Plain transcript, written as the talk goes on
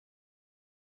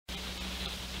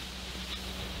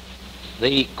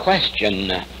The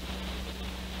question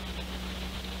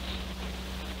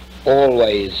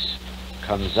always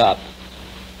comes up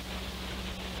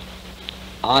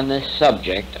on this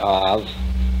subject of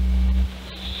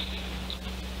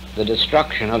the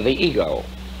destruction of the ego.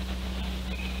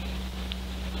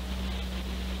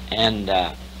 And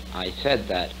I said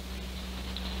that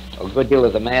a good deal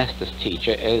of the Master's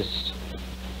teacher is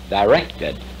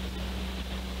directed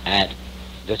at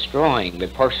destroying the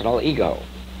personal ego.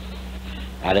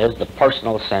 That is, the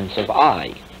personal sense of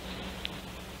I.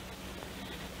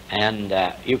 And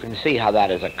you can see how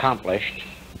that is accomplished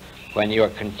when you're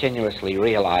continuously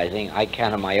realizing, I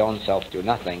can of my own self do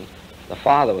nothing, the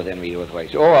Father within me doeth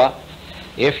ways. Or,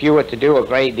 if you were to do a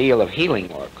great deal of healing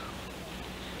work,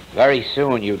 very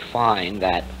soon you'd find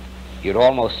that you'd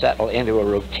almost settle into a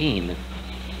routine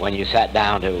when you sat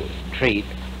down to treat,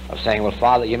 of saying, well,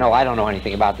 Father, you know, I don't know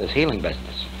anything about this healing business.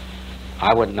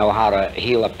 I wouldn't know how to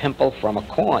heal a pimple from a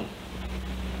corn.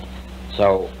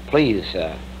 So please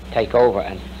take over.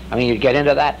 And I mean, you get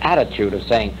into that attitude of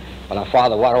saying, well, now,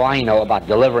 Father, what do I know about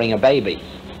delivering a baby?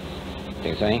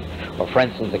 You see? Well, for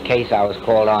instance, the case I was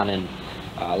called on in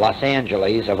Los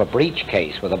Angeles of a breech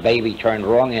case with a baby turned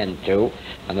wrong into,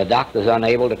 and the doctor's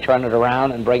unable to turn it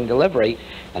around and bring delivery,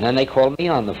 and then they called me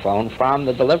on the phone from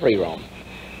the delivery room.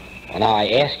 And now I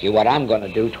ask you what I'm going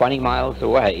to do 20 miles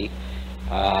away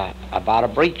about a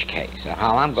breech case, and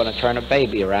how I'm going to turn a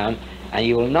baby around, and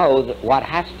you will know that what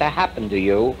has to happen to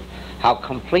you, how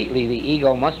completely the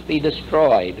ego must be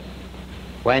destroyed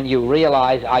when you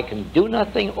realize I can do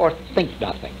nothing or think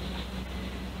nothing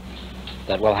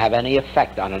that will have any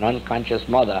effect on an unconscious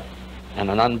mother and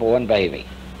an unborn baby,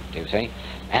 you see?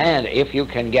 And if you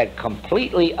can get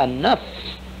completely enough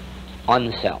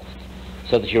unself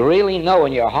so that you really know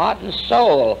in your heart and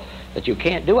soul that you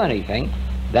can't do anything,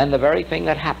 then the very thing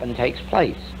that happened takes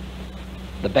place.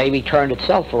 The baby turned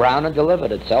itself around and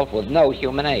delivered itself with no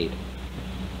human aid,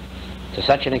 to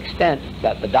such an extent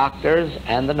that the doctors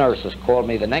and the nurses called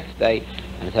me the next day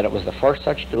and said it was the first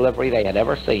such delivery they had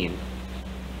ever seen,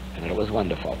 and it was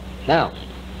wonderful. Now,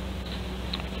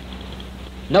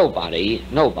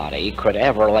 nobody could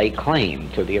ever lay claim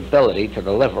to the ability to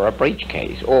deliver a breech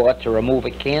case, or to remove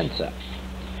a cancer,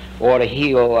 or to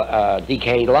heal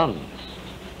decayed lungs.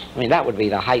 I mean, that would be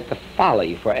the height of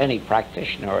folly for any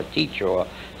practitioner or teacher or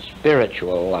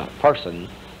spiritual person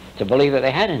to believe that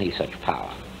they had any such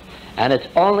power. And it's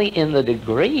only in the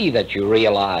degree that you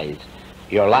realize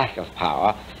your lack of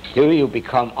power do you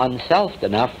become unselfed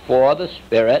enough for the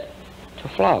Spirit to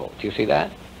flow. Do you see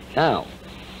that? Now,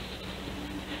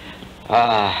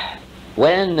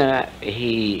 when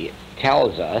he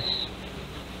tells us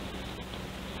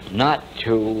not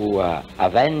to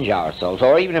avenge ourselves,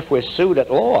 or even if we're sued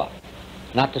at law,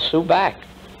 not to sue back,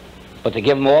 but to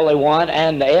give them all they want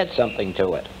and to add something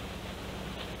to it.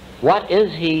 What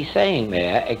is he saying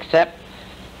there except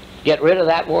get rid of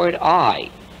that word I?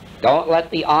 Don't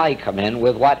let the I come in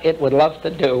with what it would love to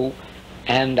do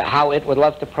and how it would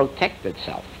love to protect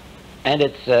itself and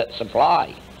its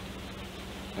supply.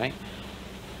 Right?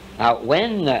 Now,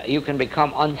 when you can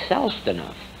become unselfed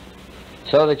enough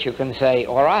so that you can say,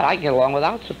 all right, I can get along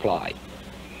without supply.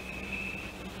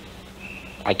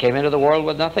 I came into the world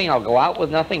with nothing, I'll go out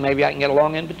with nothing, maybe I can get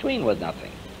along in between with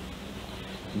nothing.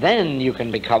 Then you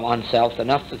can become unselfed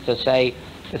enough to say,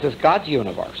 this is God's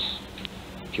universe.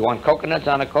 If you want coconuts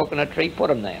on a coconut tree, put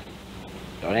them there.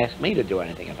 Don't ask me to do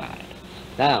anything about it.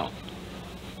 Now,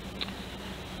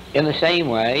 in the same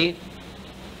way,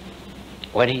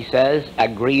 when he says,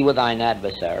 agree with thine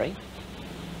adversary,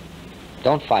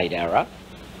 don't fight error,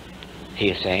 he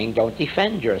is saying, don't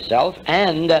defend yourself,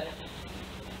 and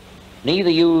neither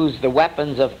use the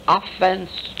weapons of offense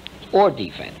or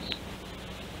defense.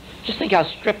 Just think how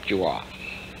stripped you are.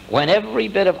 When every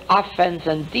bit of offense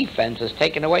and defense is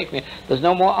taken away from you, there's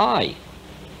no more I.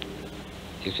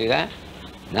 Do you see that?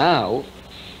 Now,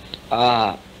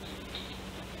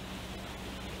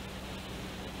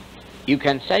 you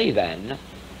can say then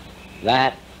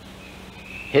that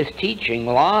his teaching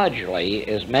largely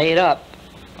is made up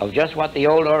of just what the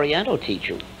old Oriental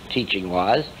teaching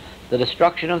was, the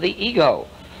destruction of the ego.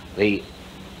 The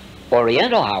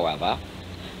Oriental, however,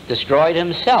 destroyed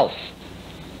himself.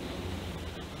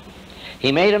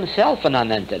 He made himself an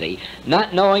nonentity,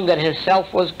 not knowing that his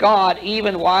self was God,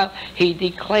 even while he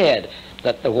declared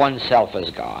that the one self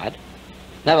is God.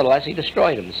 Nevertheless, he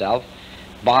destroyed himself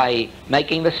by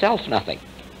making the self nothing.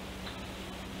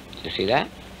 You see that?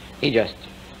 He just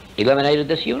eliminated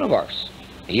this universe.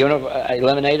 He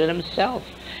eliminated himself.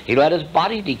 He let his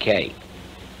body decay.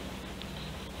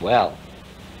 Well,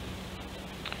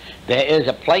 there is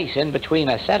a place in between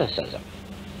asceticism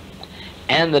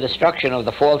and the destruction of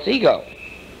the false ego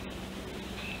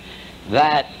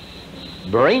that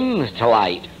brings to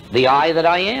light the I that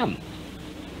I am.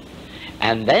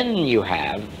 And then you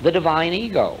have the divine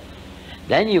ego.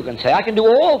 Then you can say, I can do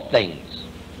all things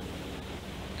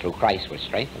through Christ which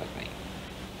strengtheneth me.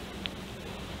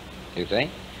 You see?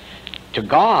 To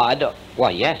God,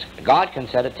 well, yes, God can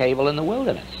set a table in the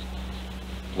wilderness.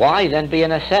 Why then be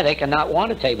an ascetic and not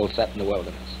want a table set in the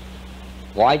wilderness?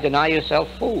 Why deny yourself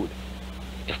food?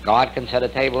 If God can set a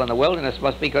table in the wilderness, it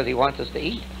must be because he wants us to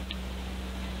eat.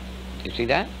 You see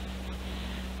that?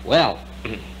 Well,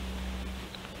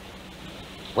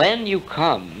 when you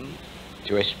come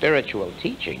to a spiritual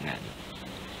teaching, then,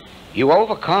 you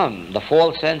overcome the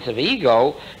false sense of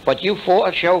ego, but you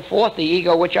show forth the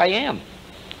ego which I am.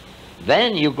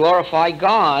 Then you glorify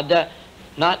God,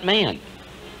 not man.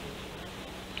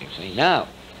 You see, now,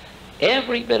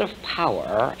 every bit of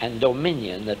power and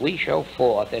dominion that we show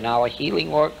forth in our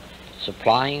healing work,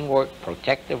 supplying work,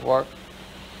 protective work,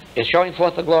 is showing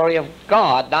forth the glory of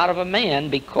God, not of a man,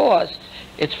 because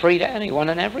it's free to anyone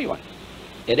and everyone.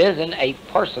 It isn't a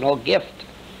personal gift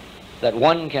that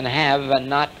one can have and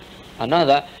not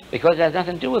another, because it has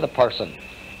nothing to do with a person.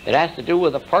 It has to do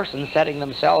with a person setting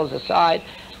themselves aside,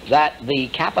 that the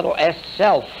capital S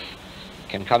self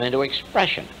can come into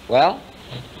expression. Well,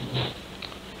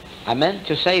 I meant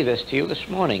to say this to you this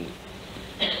morning,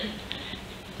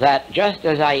 that just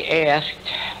as I asked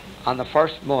on the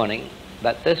first morning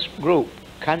that this group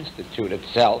constitute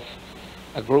itself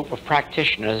a group of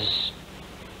practitioners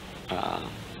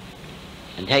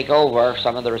and take over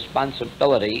some of the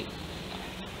responsibility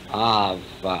of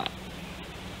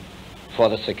for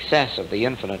the success of the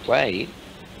infinite way,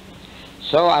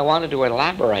 so I wanted to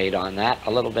elaborate on that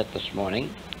a little bit this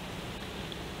morning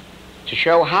to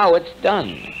show how it's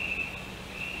done.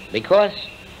 Because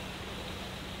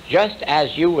just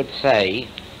as you would say,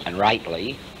 and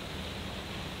rightly,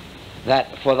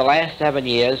 that for the last 7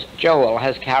 years Joel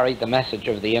has carried the message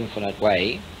of the infinite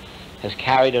way, has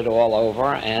carried it all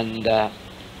over, and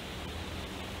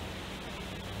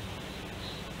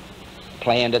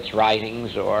planned its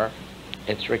writings or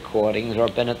its recordings, or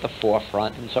been at the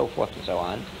forefront, and so forth and so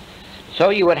on. So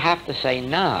you would have to say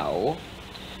now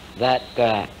that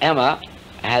Emma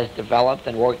has developed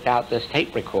and worked out this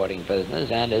tape recording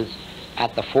business and is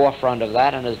at the forefront of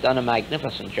that and has done a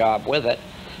magnificent job with it.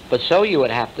 But so you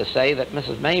would have to say that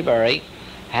Mrs. Mayberry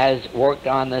has worked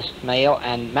on this mail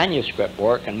and manuscript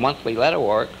work and monthly letter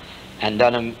work and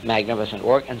done a magnificent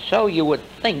work. And so you would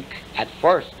think at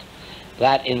first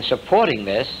that in supporting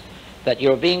this, that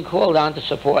you're being called on to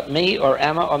support me or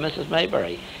Emma or Mrs.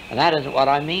 Mayberry. And that isn't what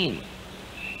I mean.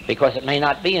 Because it may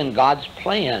not be in God's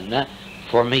plan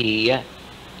for me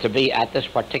to be at this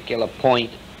particular point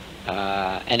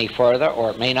any further, or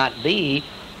it may not be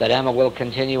that Emma will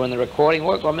continue in the recording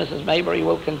work or Mrs. Mayberry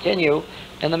will continue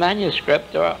in the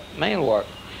manuscript or mail work.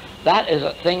 That is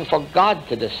a thing for God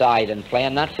to decide and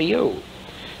plan, not for you.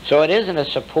 So it isn't a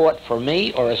support for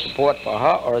me or a support for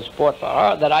her or a support for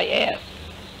her that I ask.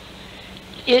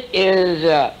 It is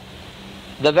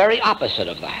the very opposite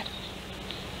of that.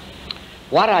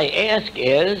 What I ask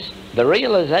is the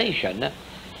realization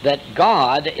that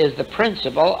God is the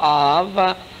principle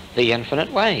of the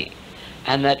infinite way,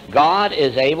 and that God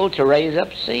is able to raise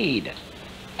up seed.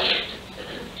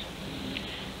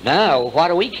 Now, what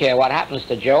do we care what happens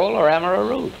to Joel or Emma or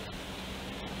Ruth?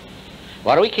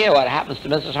 What do we care what happens to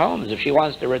Mrs. Holmes? If she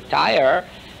wants to retire,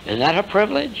 isn't that her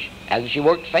privilege? Hasn't she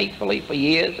worked faithfully for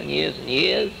years and years and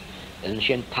years? Isn't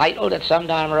she entitled at some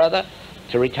time or other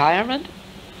to retirement?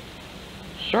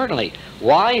 Certainly.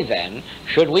 Why then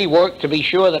should we work to be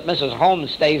sure that Mrs.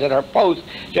 Holmes stays at her post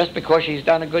just because she's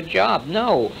done a good job?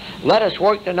 No. Let us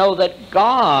work to know that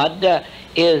God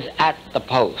is at the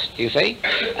post, you see?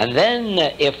 And then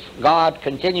if God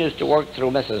continues to work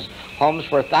through Mrs. Holmes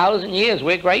for 1,000 years,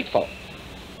 we're grateful.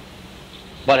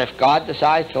 But if God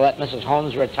decides to let Mrs.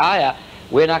 Holmes retire,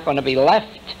 we're not going to be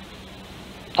left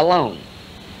alone.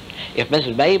 If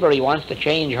Mrs. Mayberry wants to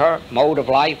change her mode of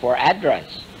life or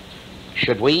address,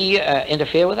 should we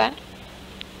interfere with that?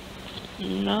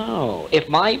 No. If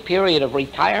my period of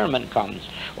retirement comes,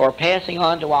 or passing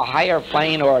on to a higher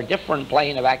plane or a different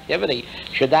plane of activity,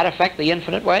 should that affect the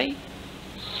infinite way?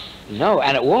 No,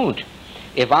 and it won't.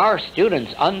 If our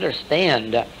students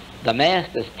understand the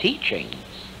Master's teachings,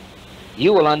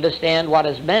 you will understand what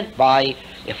is meant by,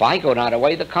 if I go not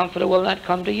away, the Comforter will not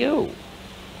come to you.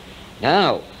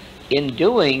 Now, in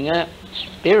doing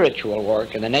spiritual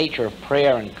work in the nature of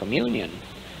prayer and communion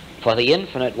for the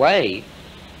infinite way,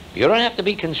 you don't have to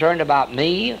be concerned about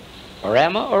me or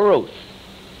Emma or Ruth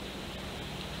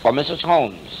or Mrs.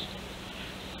 Holmes.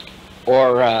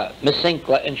 or Miss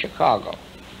Sinkler in Chicago.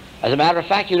 As a matter of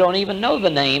fact, you don't even know the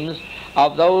names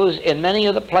of those in many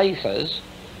of the places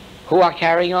who are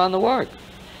carrying on the work.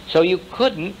 So you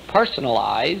couldn't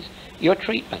personalize your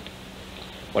treatment.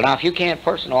 Well, now, if you can't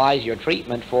personalize your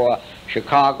treatment for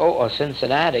Chicago or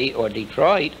Cincinnati or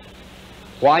Detroit,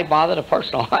 why bother to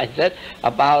personalize it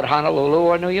about Honolulu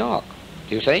or New York?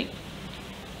 Do you see?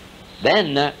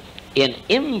 Then, in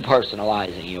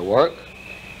impersonalizing your work,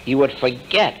 you would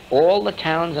forget all the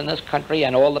towns in this country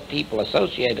and all the people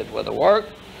associated with the work,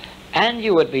 and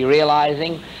you would be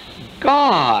realizing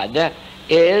God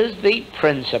is the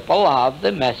principle of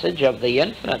the message of the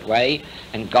infinite way,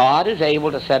 and God is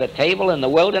able to set a table in the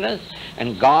wilderness,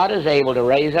 and God is able to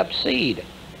raise up seed.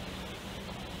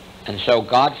 And so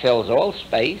God fills all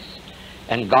space,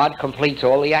 and God completes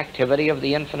all the activity of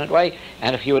the infinite way.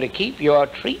 And if you were to keep your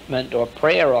treatment or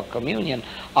prayer or communion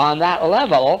on that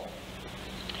level,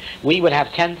 we would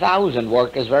have 10,000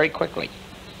 workers very quickly.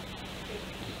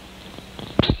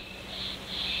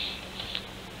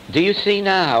 Do you see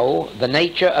now the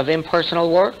nature of impersonal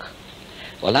work?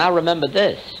 Well, now remember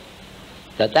this,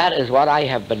 that is what I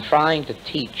have been trying to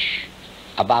teach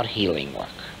about healing work.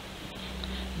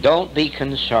 Don't be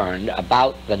concerned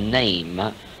about the name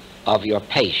of your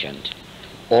patient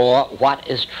or what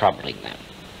is troubling them,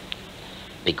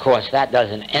 because that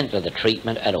doesn't enter the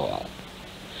treatment at all.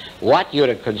 What you're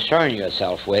to concern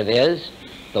yourself with is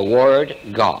the Word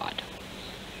God.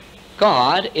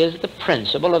 God is the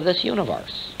principle of this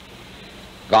universe.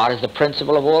 God is the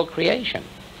principle of all creation.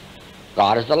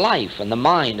 God is the life and the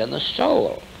mind and the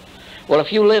soul. Well,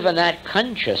 if you live in that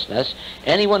consciousness,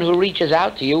 anyone who reaches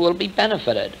out to you will be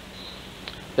benefited.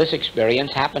 This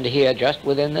experience happened here just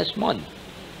within this month.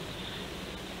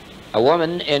 A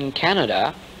woman in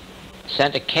Canada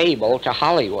sent a cable to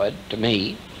Hollywood, to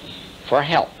me, for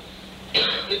help.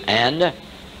 And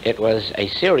it was a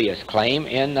serious claim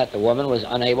in that the woman was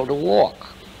unable to walk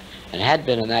and had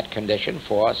been in that condition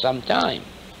for some time.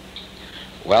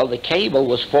 Well, the cable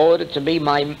was forwarded to me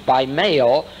by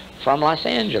mail from Los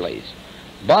Angeles.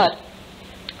 But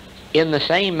in the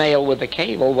same mail with the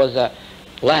cable was a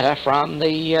letter from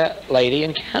the lady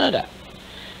in Canada,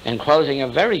 enclosing a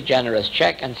very generous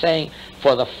check and saying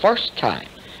for the first time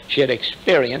she had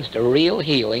experienced a real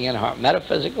healing in her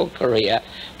metaphysical career,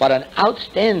 but an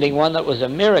outstanding one that was a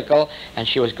miracle, and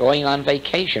she was going on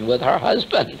vacation with her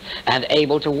husband and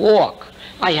able to walk.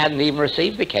 I hadn't even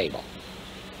received the cable.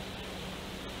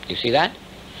 You see that?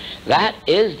 That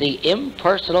is the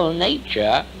impersonal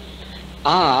nature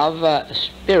of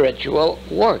spiritual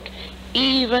work.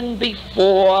 Even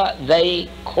before they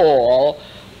call,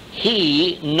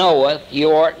 He knoweth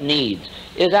your needs.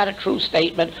 Is that a true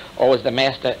statement, or was the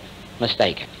master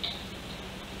mistaken?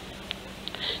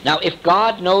 Now, if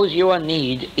God knows your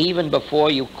need even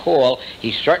before you call,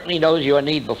 He certainly knows your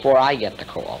need before I get the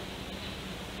call.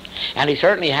 And He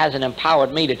certainly hasn't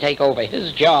empowered me to take over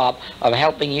His job of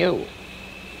helping you.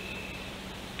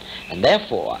 And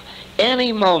therefore,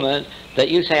 any moment that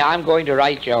you say, I'm going to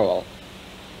write Joel,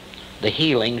 the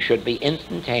healing should be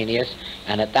instantaneous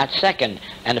and at that second.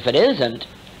 And if it isn't,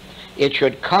 it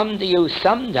should come to you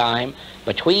sometime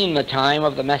between the time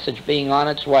of the message being on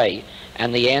its way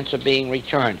and the answer being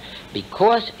returned,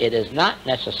 because it is not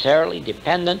necessarily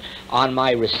dependent on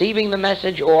my receiving the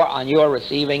message or on your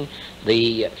receiving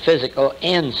the physical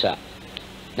answer.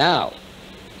 Now,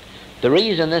 the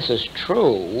reason this is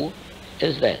true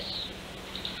is this,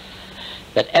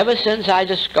 that ever since I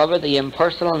discovered the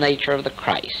impersonal nature of the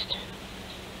Christ,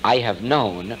 I have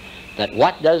known that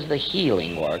what does the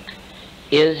healing work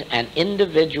is an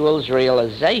individual's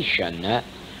realization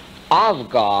of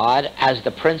God as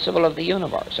the principle of the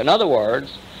universe. In other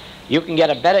words, you can get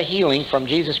a better healing from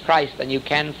Jesus Christ than you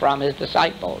can from His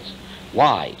disciples.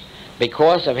 Why?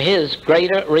 Because of His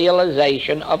greater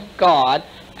realization of God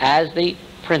as the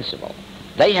principle.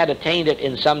 They had attained it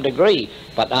in some degree,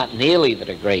 but not nearly the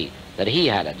degree that He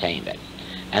had attained it.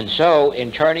 And so,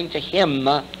 in turning to Him,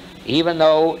 even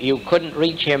though you couldn't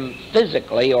reach Him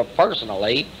physically or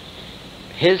personally,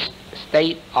 His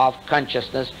state of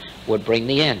consciousness would bring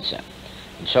the answer.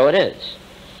 And so it is.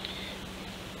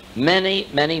 Many,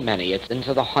 it's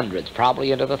into the hundreds,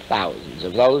 probably into the thousands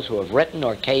of those who have written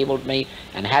or cabled me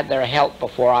and had their help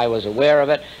before I was aware of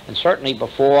it, and certainly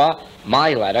before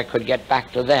my letter could get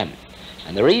back to them.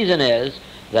 And the reason is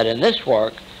that in this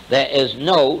work there is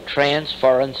no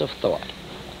transference of thought.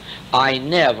 I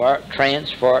never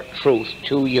transfer truth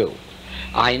to you.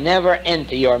 I never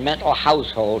enter your mental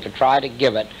household to try to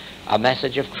give it a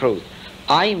message of truth.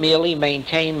 I merely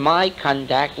maintain my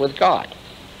contact with God.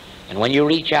 And when you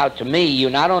reach out to me, you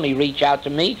not only reach out to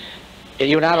me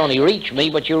You not only reach me,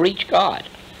 but you reach God,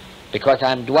 because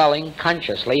I'm dwelling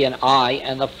consciously, and I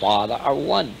and the Father are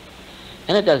one.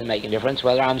 And it doesn't make a difference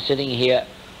whether I'm sitting here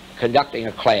conducting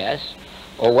a class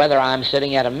or whether I'm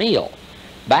sitting at a meal.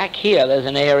 Back here, there's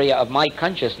an area of my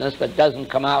consciousness that doesn't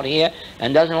come out here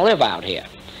and doesn't live out here.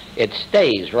 It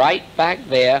stays right back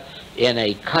there in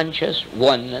a conscious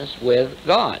oneness with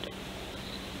God.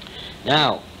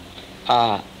 Now,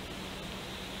 I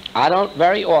don't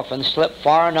very often slip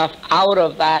far enough out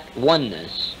of that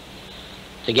oneness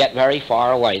to get very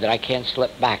far away, that I can't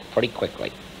slip back pretty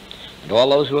quickly. And all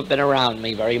those who have been around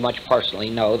me very much personally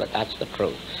know that that's the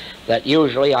truth. That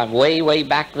usually I'm way, way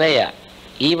back there,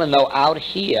 even though out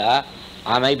here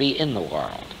I may be in the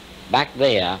world. Back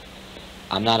there,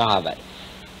 I'm not of it.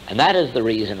 And that is the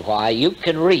reason why you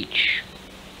can reach,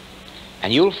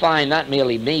 and you'll find not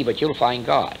merely me, but you'll find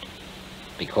God,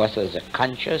 because there's a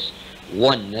conscious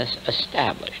oneness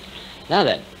established. Now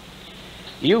then,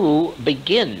 you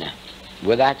begin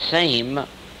with that same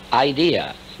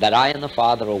idea, that I and the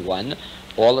Father are one,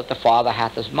 all that the Father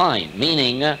hath is mine,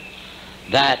 meaning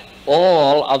that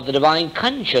all of the divine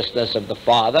consciousness of the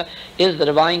Father is the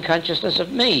divine consciousness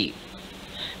of me,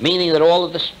 meaning that all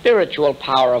of the spiritual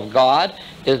power of God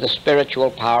is the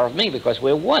spiritual power of me, because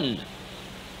we're one.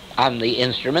 I'm the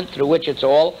instrument through which it's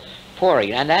all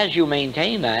pouring. And as you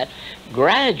maintain that,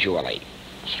 gradually,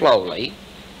 slowly,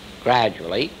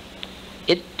 gradually,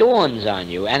 it dawns on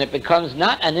you, and it becomes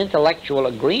not an intellectual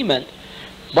agreement,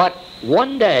 but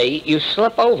one day you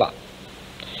slip over.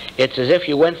 It's as if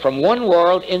you went from one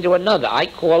world into another. I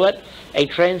call it a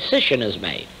transition is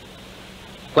made,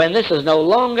 when this is no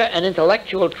longer an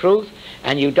intellectual truth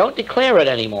and you don't declare it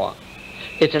anymore.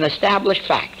 It's an established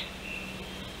fact.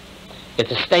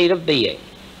 It's a state of being.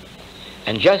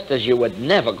 And just as you would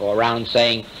never go around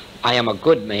saying, I am a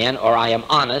good man, or I am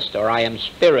honest, or I am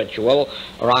spiritual,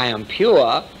 or I am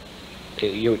pure,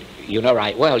 you know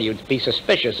right well you'd be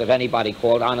suspicious of anybody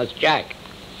called Honest Jack.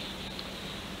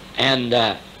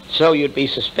 And so you'd be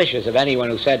suspicious of anyone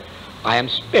who said, I am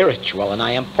spiritual, and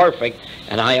I am perfect,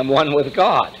 and I am one with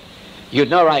God.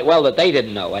 You'd know right well that they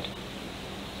didn't know it.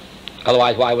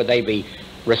 Otherwise, why would they be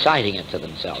reciting it to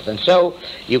themselves? And so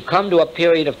you come to a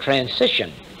period of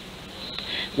transition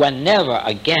when never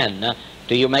again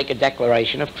do you make a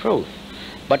declaration of truth.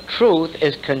 But truth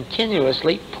is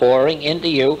continuously pouring into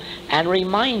you and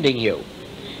reminding you.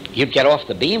 You'd get off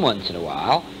the beam once in a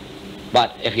while,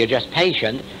 but if you're just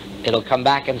patient, it'll come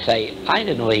back and say, I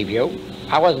didn't leave you.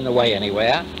 I wasn't away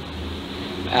anywhere.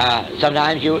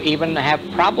 Sometimes you even have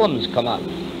problems come up,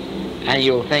 and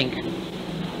you'll think,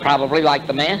 probably like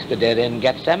the Master did in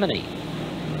Gethsemane,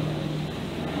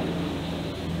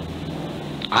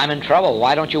 I'm in trouble.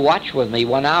 Why don't you watch with me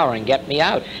 1 hour and get me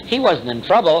out? He wasn't in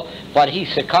trouble, but he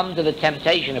succumbed to the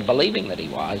temptation of believing that he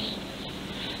was.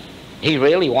 He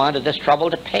really wanted this trouble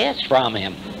to pass from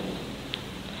him.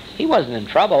 He wasn't in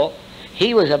trouble.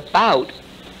 He was about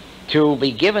to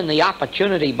be given the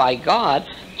opportunity by God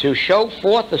to show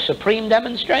forth the supreme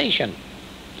demonstration.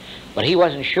 But he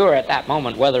wasn't sure at that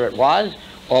moment whether it was,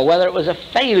 or whether it was a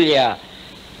failure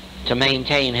to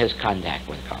maintain his contact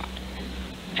with God.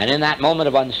 And in that moment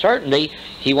of uncertainty,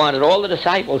 he wanted all the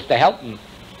disciples to help him.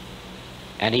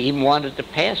 And he even wanted to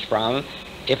pass from him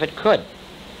if it could.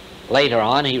 Later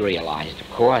on, he realized, of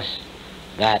course,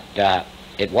 that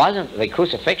the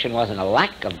crucifixion wasn't a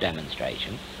lack of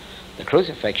demonstration. The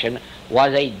crucifixion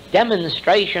was a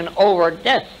demonstration over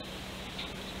death.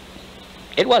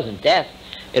 It wasn't death.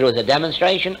 It was a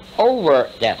demonstration over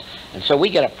death. And so we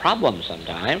get a problem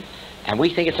sometime, and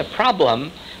we think it's a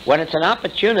problem when it's an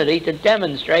opportunity to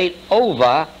demonstrate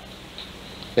over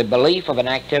the belief of an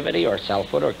activity or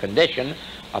selfhood or condition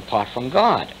apart from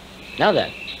God. Now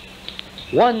then,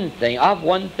 one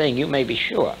thing you may be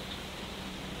sure.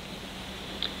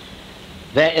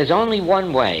 There is only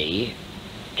one way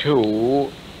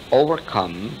to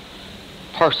overcome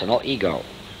personal ego,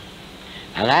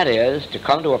 and that is to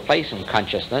come to a place in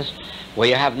consciousness where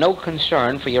you have no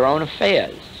concern for your own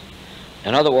affairs.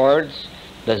 In other words,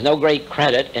 there's no great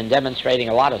credit in demonstrating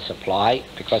a lot of supply,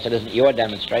 because it isn't your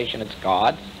demonstration, it's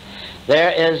God's.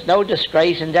 There is no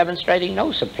disgrace in demonstrating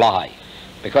no supply,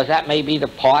 because that may be the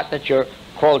part that you're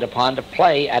called upon to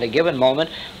play at a given moment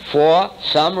for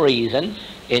some reason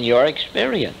in your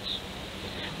experience.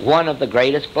 One of the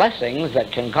greatest blessings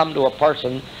that can come to a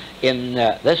person in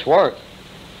this work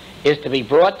is to be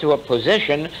brought to a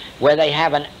position where they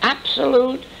have an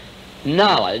absolute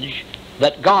knowledge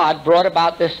that God brought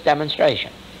about this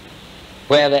demonstration,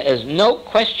 where there is no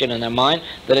question in their mind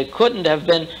that it couldn't have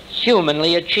been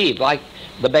humanly achieved, like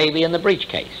the baby in the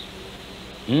breechcase.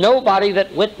 Nobody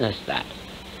that witnessed that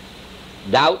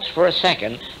doubts for a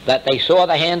second that they saw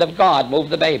the hand of God move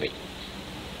the baby.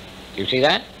 You see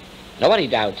that? Nobody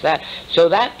doubts that. So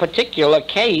that particular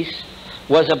case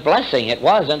was a blessing. It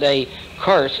wasn't a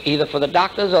curse either for the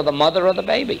doctors or the mother or the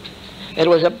baby. It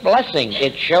was a blessing.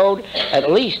 It showed at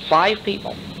least 5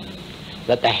 people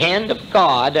that the hand of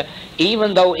God,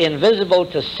 even though invisible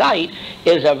to sight,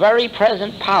 is a very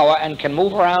present power and can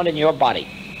move around in your body.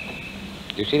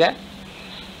 You see that?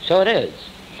 So it is.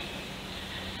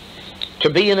 To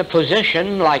be in a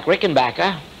position like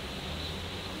Rickenbacker,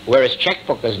 where his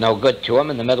checkbook is no good to him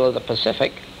in the middle of the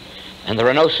Pacific, and there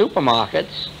are no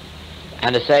supermarkets,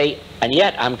 and to say, and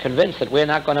yet I'm convinced that we're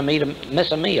not going to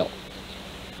miss a meal.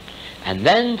 And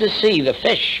then to see the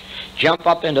fish jump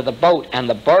up into the boat and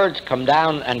the birds come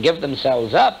down and give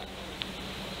themselves up.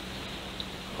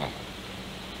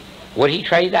 Would he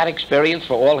trade that experience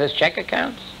for all his check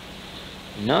accounts?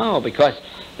 No, because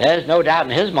there's no doubt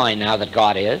in his mind now that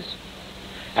God is.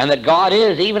 And that God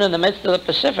is even in the midst of the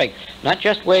Pacific, not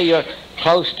just where you're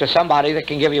close to somebody that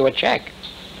can give you a check.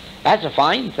 That's a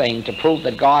fine thing to prove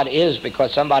that God is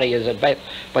because somebody is available.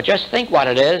 But just think what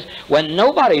it is when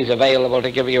nobody's available to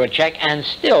give you a check and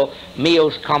still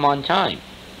meals come on time.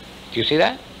 Do you see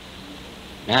that?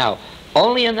 Now,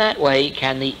 only in that way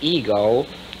can the ego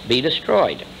be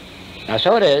destroyed. Now,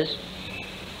 so it is.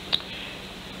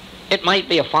 It might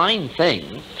be a fine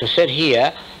thing to sit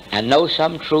here and know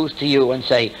some truth to you and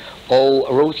say, oh,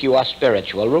 Ruth, you are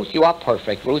spiritual. Ruth, you are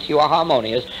perfect. Ruth, you are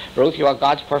harmonious. Ruth, you are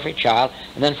God's perfect child.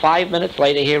 And then 5 minutes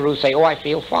later hear Ruth say, oh, I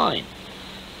feel fine.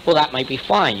 Well, that might be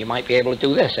fine. You might be able to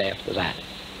do this after that.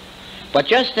 But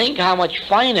just think how much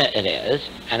finer it is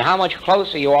and how much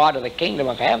closer you are to the kingdom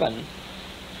of heaven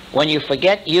when you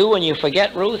forget you and you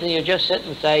forget Ruth and you just sit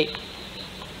and say,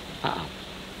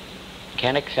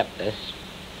 can't accept this.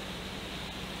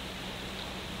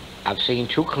 I've seen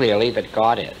too clearly that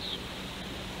God is.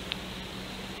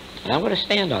 And I'm going to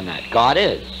stand on that. God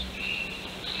is.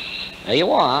 There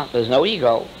you are. There's no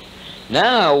ego.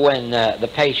 Now when the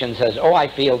patient says, oh, I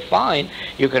feel fine,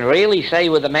 you can really say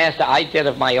with the Master, I did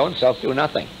of my own self do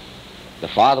nothing. The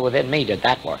Father within me did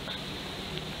that work.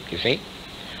 You see?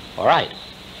 All right.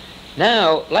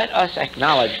 Now let us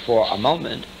acknowledge for a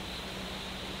moment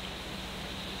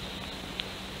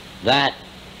that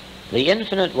the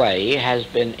infinite way has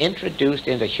been introduced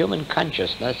into human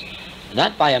consciousness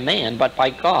not by a man, but by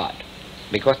God,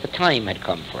 because the time had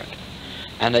come for it.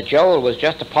 And that Joel was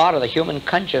just a part of the human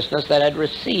consciousness that had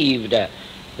received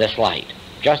this light,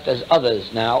 just as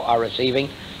others now are receiving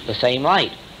the same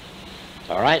light.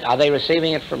 All right? Are they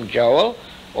receiving it from Joel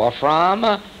or from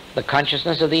the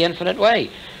consciousness of the infinite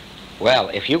way? Well,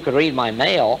 if you could read my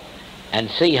mail and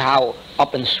see how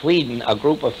up in Sweden a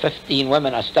group of 15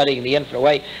 women are studying the infinite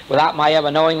way without my ever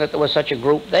knowing that there was such a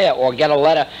group there, or get a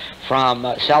letter from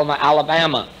Selma,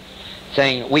 Alabama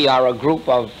saying we are a group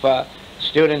of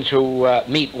students who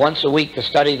meet once a week to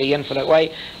study the infinite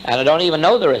way, and I don't even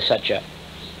know there is such a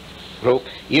group,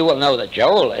 you will know that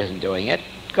Joel isn't doing it,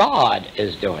 God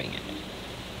is doing it.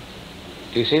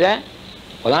 Do you see that?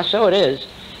 Well, that's so it is.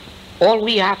 All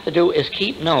we have to do is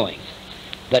keep knowing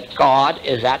that God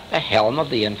is at the helm of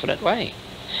the infinite way,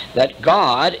 that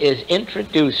God is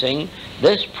introducing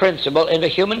this principle into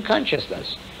human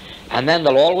consciousness. And then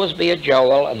there'll always be a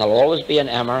Joel, and there'll always be an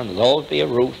Emmer, and there'll always be a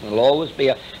Ruth, and there'll always be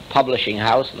a publishing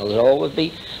house, and there'll always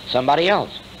be somebody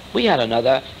else. We had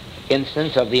another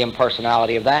instance of the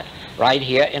impersonality of that right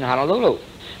here in Honolulu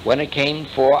when it came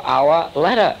for our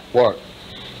letter work.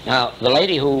 Now, the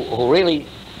lady who really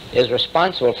is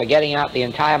responsible for getting out the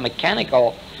entire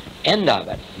mechanical end of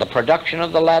it, the production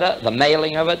of the letter, the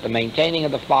mailing of it, the maintaining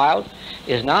of the files,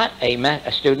 is not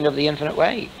a student of the infinite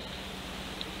way.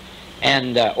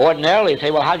 And ordinarily you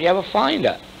say, well, how'd you ever find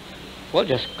her? Well,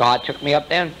 just God took me up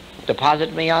there and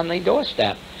deposited me on the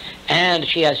doorstep. And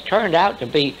she has turned out to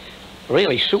be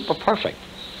really super perfect.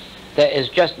 There is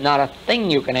just not a thing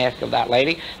you can ask of that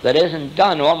lady that isn't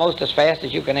done almost as fast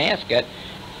as you can ask it.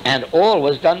 And all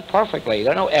was done perfectly.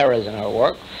 There are no errors in her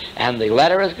work. And the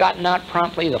letter has gotten out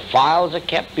promptly. The files are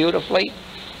kept beautifully.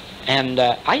 And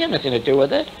I had nothing to do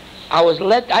with it. I was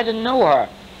led, I didn't know her,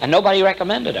 and nobody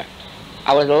recommended her.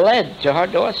 I was led to her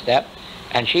doorstep,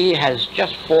 and she has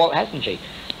just fallen, hasn't she?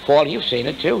 You've seen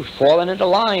it too, fallen into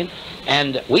line.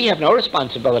 And we have no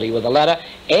responsibility with the letter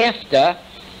after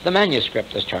the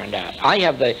manuscript is turned out. I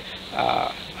have the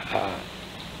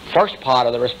first part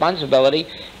of the responsibility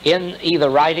in either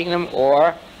writing them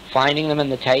or finding them in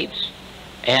the tapes.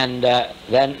 And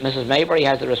then Mrs. Mabry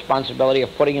has the responsibility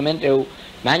of putting them into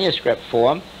manuscript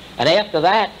form. And after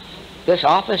that, this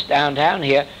office downtown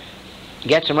here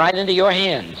gets them right into your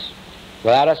hands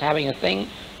without us having a thing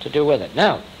to do with it.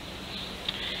 Now,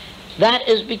 That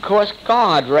is because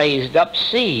God raised up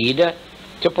seed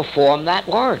to perform that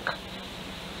work.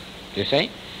 You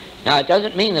see? Now, it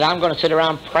doesn't mean that I'm going to sit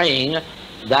around praying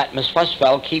that Miss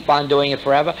Fussfeld keep on doing it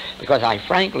forever, because I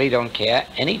frankly don't care.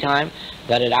 Any time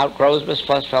that it outgrows Miss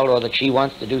Fussfeld or that she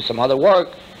wants to do some other work,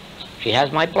 she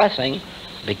has my blessing,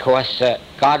 because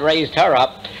God raised her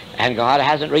up, and God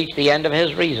hasn't reached the end of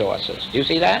his resources. Do you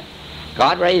see that?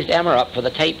 God raised Emma up for the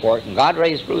tape work, and God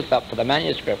raised Ruth up for the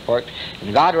manuscript work,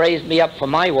 and God raised me up for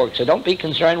my work. So don't be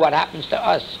concerned what happens to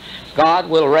us. God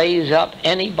will raise up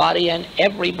anybody and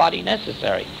everybody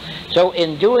necessary. So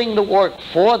in doing the work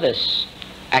for this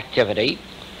activity,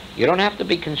 you don't have to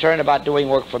be concerned about doing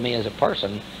work for me as a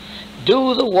person.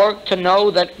 Do the work to know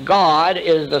that God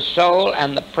is the soul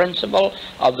and the principle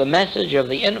of the message of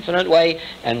the infinite way,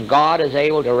 and God is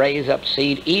able to raise up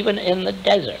seed even in the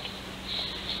desert.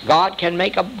 God can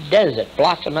make a desert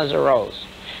blossom as a rose.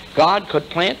 God could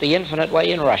plant the infinite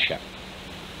way in Russia.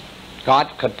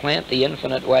 God could plant the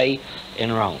infinite way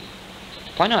in Rome.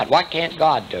 Why not? What can't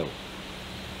God do?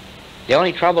 The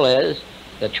only trouble is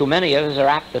that too many of us are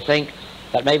apt to think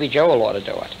that maybe Joel ought to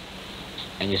do it.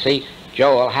 And you see,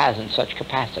 Joel hasn't such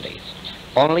capacities.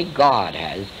 Only God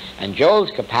has. And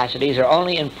Joel's capacities are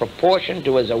only in proportion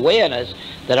to his awareness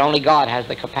that only God has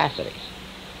the capacities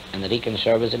and that he can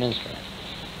serve as an instrument.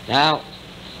 Now,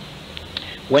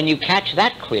 when you catch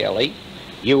that clearly,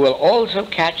 you will also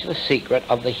catch the secret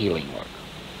of the healing work.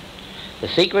 The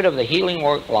secret of the healing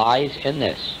work lies in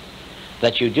this,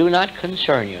 that you do not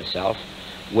concern yourself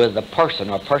with the person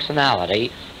or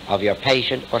personality of your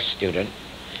patient or student,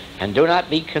 and do not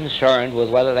be concerned with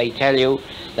whether they tell you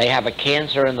they have a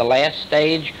cancer in the last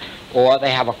stage or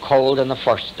they have a cold in the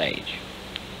first stage.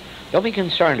 Don't be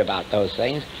concerned about those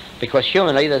things, because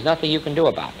humanly there's nothing you can do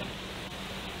about them.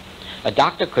 A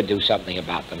doctor could do something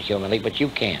about them humanly, but you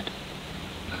can't.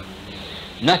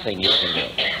 Nothing you can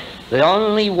do. The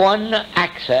only one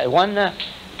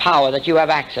power that you have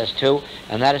access to,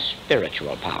 and that is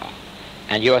spiritual power.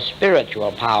 And your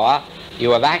spiritual power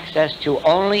you have access to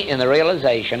only in the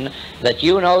realization that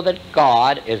you know that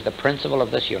God is the principle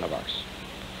of this universe,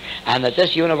 and that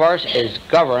this universe is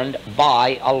governed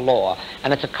by a law,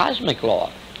 and it's a cosmic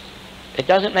law. It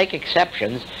doesn't make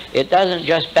exceptions. It doesn't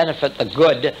just benefit the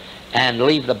good and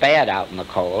leave the bad out in the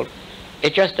cold.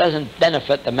 It just doesn't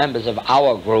benefit the members of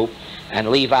our group and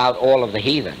leave out all of the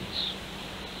heathens.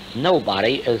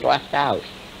 Nobody is left out.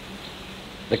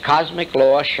 The cosmic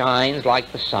law shines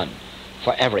like the sun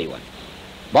for everyone.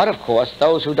 But of course,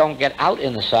 those who don't get out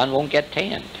in the sun won't get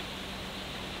tanned.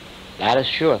 That is a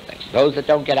sure thing. Those that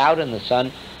don't get out in the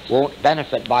sun won't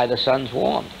benefit by the sun's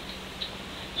warmth.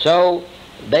 So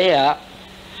there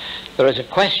is a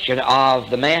question of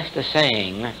the Master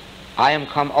saying, I am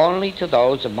come only to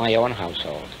those of my own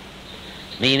household,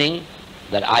 meaning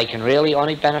that I can really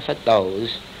only benefit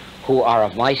those who are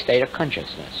of my state of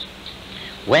consciousness.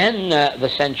 When the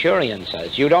centurion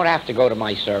says, you don't have to go to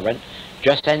my servant,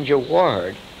 just send your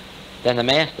word, then the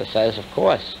Master says, of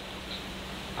course,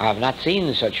 I have not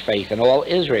seen such faith in all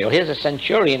Israel. Here's a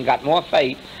centurion got more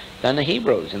faith than the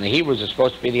Hebrews, and the Hebrews are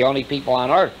supposed to be the only people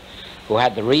on earth who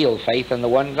had the real faith in the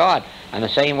one God. And the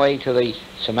same way to the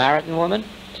Samaritan woman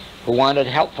who wanted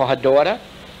help for her daughter,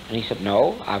 and he said,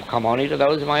 no, I've come only to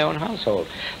those of my own household.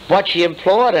 But she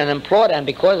implored and implored, and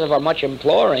because of her much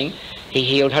imploring, he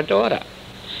healed her daughter.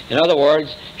 In other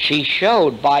words, she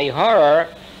showed by her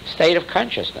state of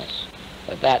consciousness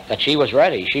that she was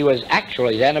ready. She was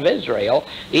actually then of Israel,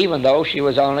 even though she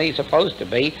was only supposed to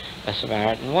be a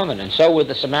Samaritan woman. And so with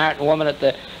the Samaritan woman at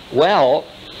the well,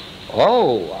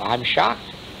 oh, I'm shocked.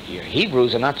 You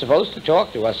Hebrews are not supposed to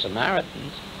talk to us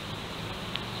Samaritans.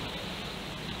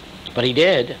 But he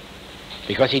did,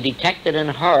 because he detected in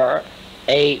her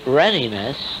a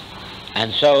readiness,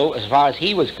 and so as far as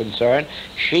he was concerned,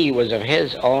 she was of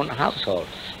his own household.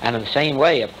 And in the same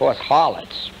way, of course,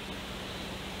 harlots,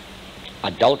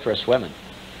 adulterous women,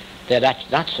 they're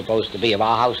not supposed to be of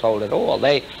our household at all.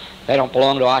 They don't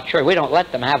belong to our church. We don't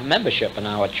let them have membership in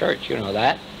our church, you know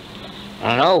that.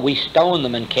 I know, we stone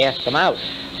them and cast them out,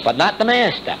 but not the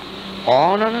Master.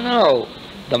 Oh, no, no, no.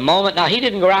 The moment, now he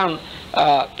didn't go around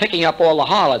picking up all the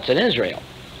harlots in Israel,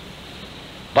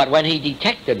 but when he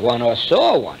detected one or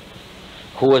saw one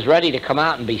who was ready to come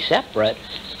out and be separate,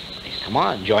 he said, come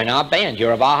on, join our band,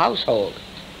 you're of our household.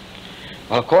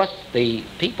 Well, of course, the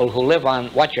people who live on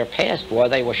what your past were,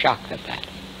 they were shocked at that.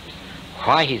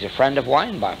 Why, he's a friend of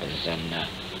wine bibbers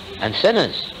and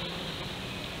sinners.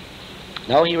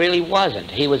 No, he really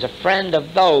wasn't. He was a friend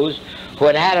of those who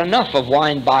had had enough of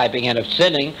wine bibbing and of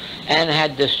sinning and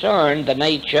had discerned the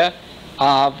nature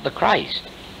of the Christ.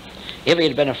 If he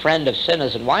had been a friend of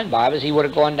sinners and wine bibbers, he would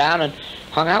have gone down and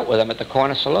hung out with them at the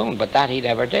corner saloon, but that he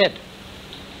never did.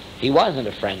 He wasn't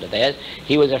a friend of theirs.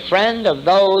 He was a friend of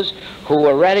those who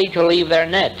were ready to leave their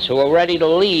nets, who were ready to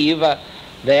leave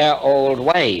their old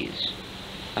ways.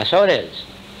 So it is.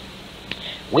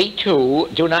 We too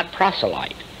do not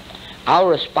proselyte.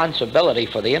 Our responsibility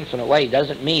for the infinite way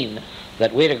doesn't mean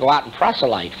that we're to go out and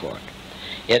proselyte for it.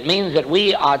 It means that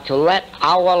we are to let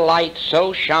our light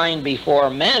so shine before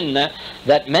men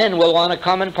that men will want to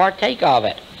come and partake of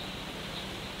it.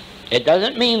 It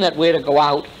doesn't mean that we're to go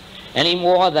out any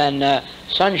more than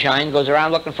sunshine goes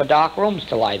around looking for dark rooms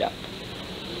to light up.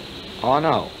 Oh,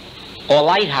 no. Or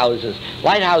lighthouses.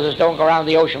 Lighthouses don't go around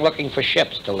the ocean looking for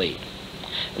ships to lead.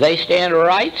 They stand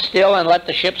right still and let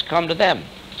the ships come to them.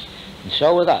 And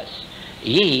so with us.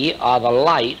 Ye are the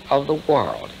light of the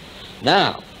world.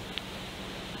 Now,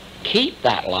 keep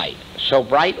that light so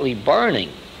brightly burning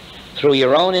through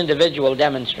your own individual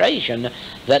demonstration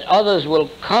that others will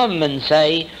come and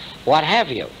say, what have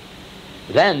you?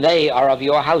 Then they are of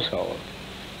your household.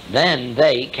 Then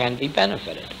they can be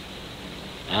benefited.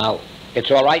 Now,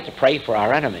 it's all right to pray for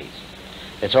our enemies.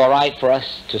 It's all right for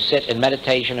us to sit in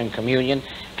meditation and communion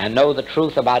and know the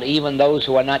truth about even those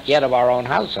who are not yet of our own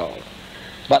household.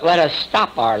 But let us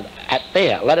stop at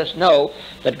there. Let us know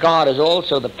that God is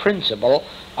also the principal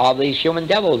of these human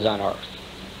devils on earth.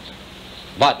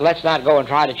 But let's not go and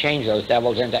try to change those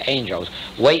devils into angels.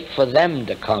 Wait for them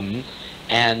to come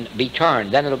and be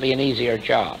turned. Then it'll be an easier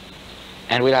job.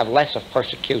 And we'll have less of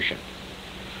persecution.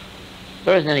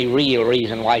 There isn't any real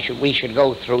reason why we should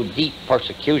go through deep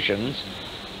persecutions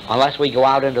unless we go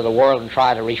out into the world and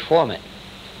try to reform it.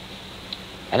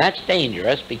 And that's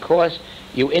dangerous because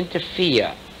you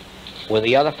interfere with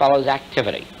the other fellow's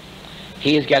activity.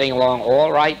 He is getting along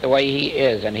all right the way he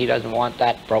is, and he doesn't want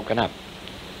that broken up.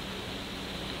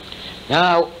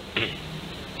 Now,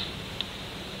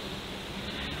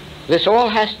 this all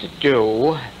has to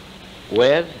do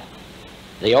with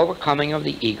the overcoming of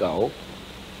the ego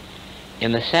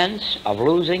in the sense of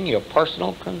losing your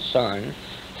personal concern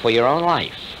for your own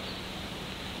life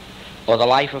or the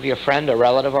life of your friend or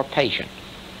relative or patient.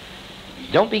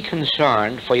 Don't be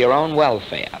concerned for your own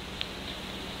welfare,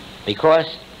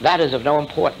 because that is of no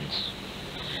importance.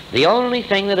 The only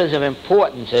thing that is of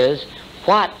importance is,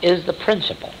 what is the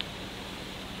principle?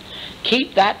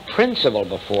 Keep that principle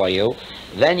before you,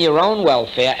 then your own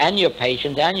welfare and your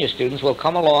patients and your students will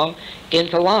come along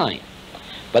into line.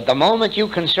 But the moment you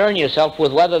concern yourself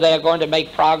with whether they're going to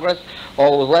make progress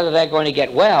or with whether they're going to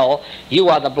get well, you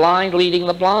are the blind leading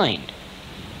the blind.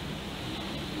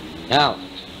 Now,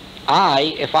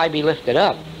 I, if I be lifted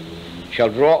up, shall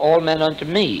draw all men unto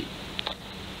me.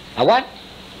 Now what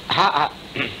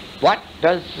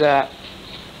does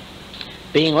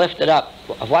being lifted up,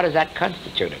 what is that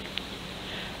constituted?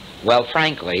 Well,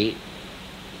 frankly,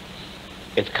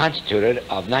 it's constituted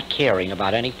of not caring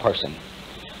about any person,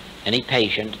 any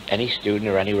patient, any student,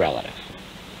 or any relative.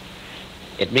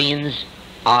 It means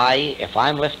if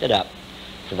I'm lifted up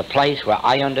to the place where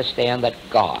I understand that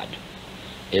God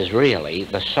is really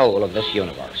the soul of this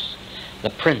universe, the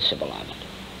principle of it,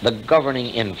 the governing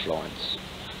influence,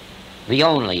 the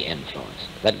only influence,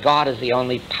 that God is the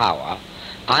only power,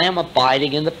 I am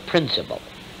abiding in the principle.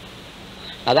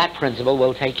 Now that principle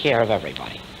will take care of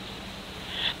everybody.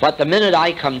 But the minute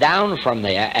I come down from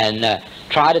there and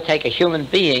try to take a human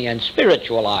being and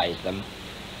spiritualize them,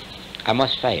 I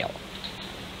must fail.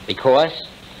 Because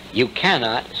you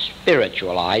cannot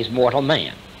spiritualize mortal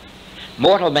man.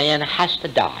 Mortal man has to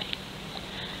die.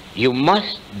 You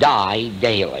must die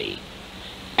daily.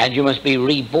 And you must be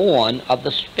reborn of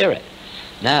the Spirit.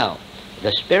 Now,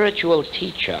 the spiritual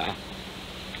teacher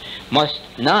must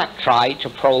not try to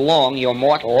prolong your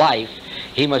mortal life.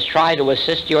 He must try to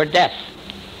assist your death.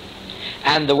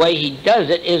 And the way he does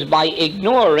it is by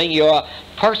ignoring your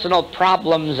personal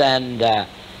problems and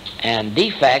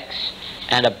defects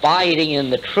and abiding in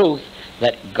the truth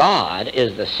that God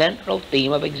is the central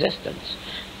theme of existence.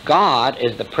 God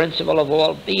is the principle of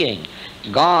all being.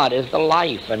 God is the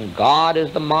life, and God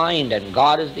is the mind, and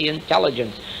God is the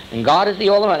intelligence, and God is the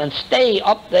all-around. And stay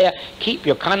up there. Keep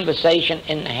your conversation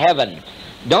in heaven.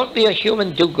 Don't be a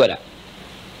human do-gooder.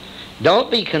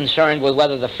 Don't be concerned with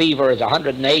whether the fever is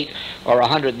 108 or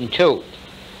 102,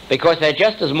 because they're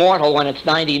just as mortal when it's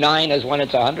 99 as when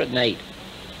it's 108.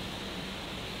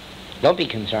 Don't be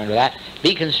concerned with that.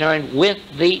 Be concerned with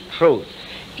the truth.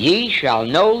 Ye shall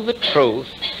know the truth,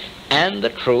 and the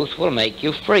truth will make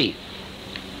you free.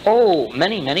 Oh,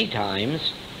 many, many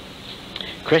times,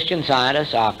 Christian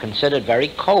Scientists are considered very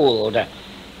cold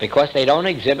because they don't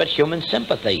exhibit human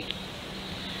sympathy.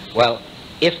 Well,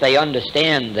 if they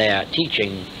understand their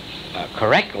teaching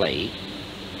correctly,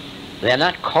 they're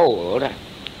not cold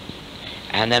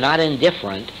and they're not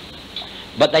indifferent,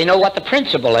 but they know what the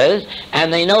principle is,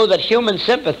 and they know that human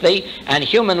sympathy and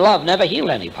human love never healed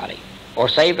anybody or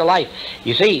saved a life.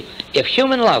 You see, if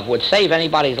human love would save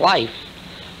anybody's life,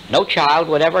 no child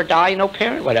would ever die, no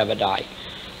parent would ever die.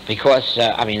 Because,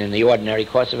 in the ordinary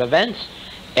course of events,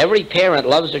 every parent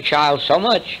loves their child so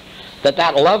much that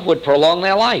that love would prolong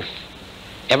their life.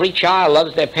 Every child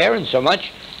loves their parents so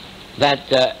much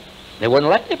that they wouldn't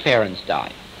let their parents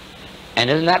die. And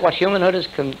isn't that what humanhood is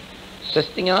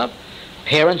consisting of?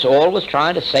 Parents always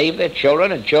trying to save their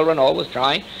children, and children always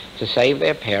trying to save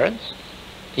their parents.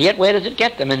 Yet where does it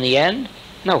get them in the end?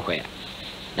 Nowhere.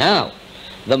 Now,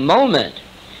 the moment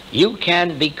you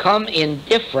can become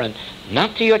indifferent,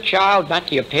 not to your child, not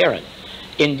to your parent,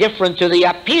 indifferent to the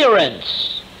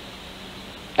appearance,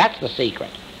 that's the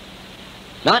secret.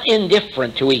 Not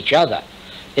indifferent to each other.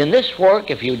 In this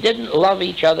work, if you didn't love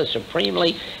each other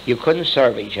supremely, you couldn't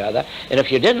serve each other. And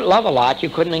if you didn't love a lot, you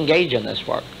couldn't engage in this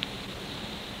work.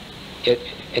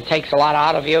 It takes a lot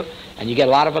out of you, and you get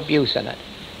a lot of abuse in it.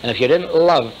 And if you didn't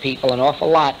love people an awful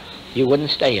lot, you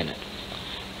wouldn't stay in it.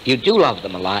 You do love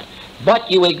them a lot, but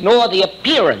you ignore the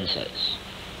appearances.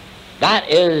 That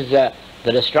is the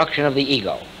destruction of the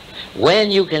ego. When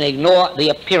you can ignore the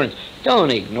appearance.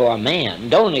 Don't ignore man,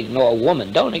 don't ignore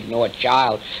woman, don't ignore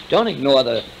child, don't ignore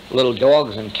the little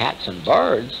dogs and cats and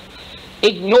birds.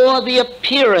 Ignore the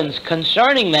appearance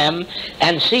concerning them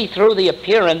and see through the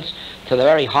appearance to the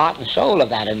very heart and soul of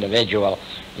that individual.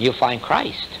 You find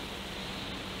Christ.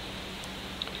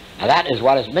 Now that is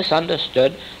what is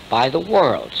misunderstood by the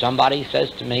world. Somebody says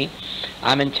to me,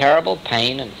 I'm in terrible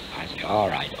pain, and I say, all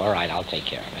right, I'll take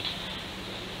care of it.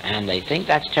 And they think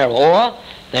that's terrible. Or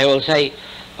they will say,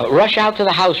 rush out to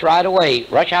the house right away,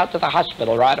 rush out to the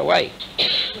hospital right away.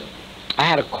 I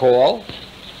had a call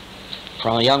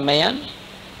from a young man,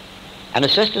 and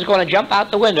his sister's going to jump out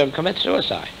the window and commit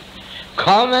suicide.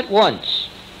 Come at once.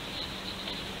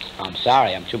 I'm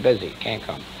sorry, I'm too busy, can't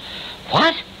come.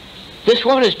 What? This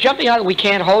woman is jumping out, we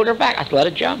can't hold her back. I said, let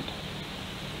her jump.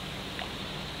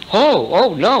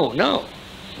 Oh, no.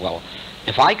 Well,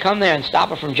 if I come there and stop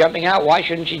her from jumping out, why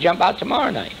shouldn't she jump out tomorrow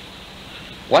night?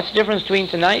 What's the difference between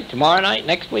tonight, tomorrow night,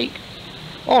 next week?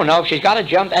 Oh, no, if she's got to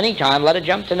jump anytime, let her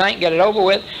jump tonight and get it over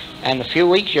with, and in a few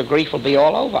weeks your grief will be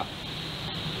all over.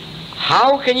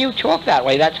 How can you talk that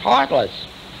way? That's heartless.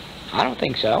 I don't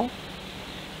think so.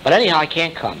 But anyhow, I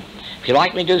can't come. If you'd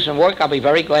like me to do some work, I'll be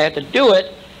very glad to do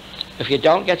it. If you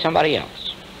don't, get somebody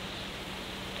else.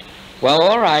 Well,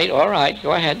 all right,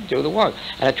 go ahead and do the work.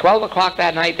 And at 12 o'clock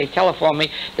that night, they telephoned me.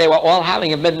 They were all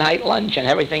having a midnight lunch, and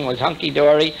everything was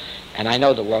hunky-dory. And I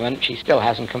know the woman, she still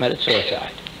hasn't committed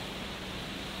suicide.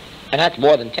 And that's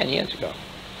more than 10 years ago.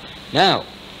 Now,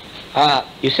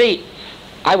 you see,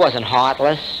 I wasn't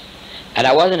heartless, and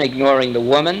I wasn't ignoring the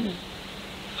woman.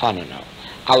 Oh, no.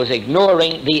 I was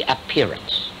ignoring the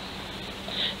appearance.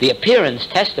 The appearance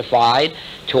testified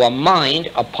to a mind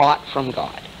apart from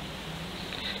God,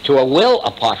 to a will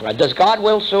apart from God. Does God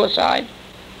will suicide?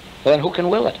 Well, then who can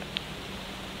will it?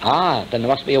 Then there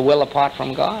must be a will apart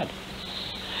from God.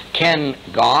 Can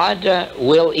God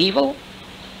will evil?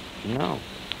 No.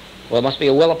 Well, it must be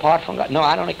a will apart from God. No,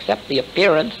 I don't accept the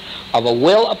appearance of a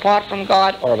will apart from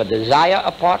God, or of a desire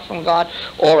apart from God,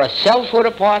 or a selfhood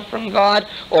apart from God,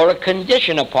 or a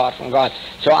condition apart from God.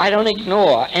 So I don't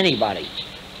ignore anybody.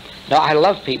 No, I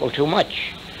love people too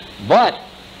much. But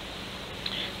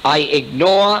I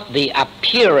ignore the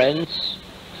appearance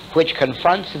which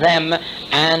confronts them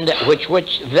and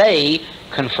which they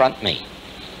confront me.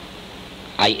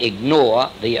 I ignore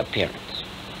the appearance.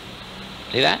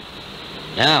 See that?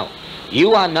 Now,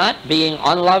 you are not being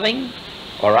unloving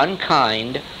or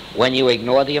unkind when you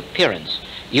ignore the appearance.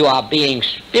 You are being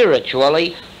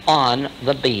spiritually on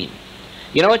the beam.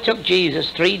 You know, it took Jesus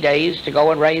 3 days to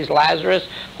go and raise Lazarus,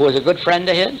 who was a good friend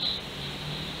of his.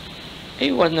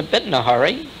 He wasn't a bit in a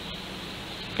hurry.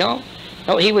 No,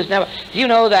 he was never. Do you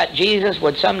know that Jesus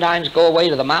would sometimes go away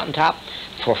to the mountaintop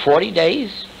for 40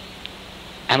 days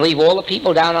and leave all the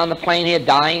people down on the plain here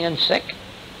dying and sick?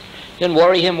 Didn't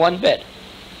worry him one bit.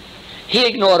 He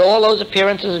ignored all those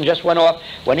appearances and just went off.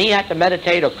 When he had to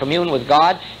meditate or commune with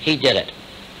God, he did it.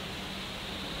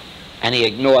 And he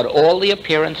ignored all the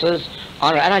appearances.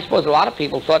 And I suppose a lot of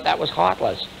people thought that was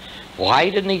heartless.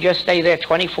 Why didn't he just stay there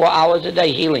 24 hours a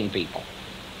day healing people?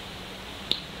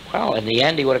 Well, in the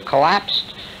end, he would have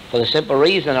collapsed for the simple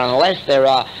reason, unless there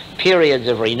are periods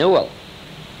of renewal,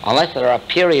 unless there are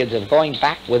periods of going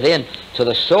back within to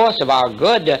the source of our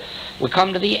good, we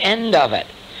come to the end of it.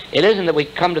 It isn't that we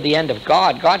come to the end of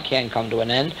God. God can't come to an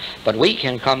end, but we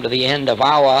can come to the end of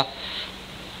our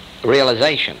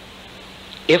realization.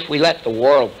 If we let the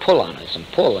world pull on us and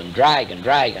pull and drag and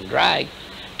drag and drag,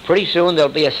 pretty soon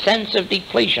there'll be a sense of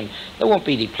depletion. There won't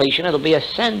be depletion, it'll be a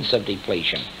sense of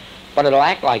depletion. But it'll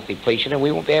act like depletion and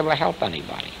we won't be able to help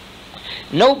anybody.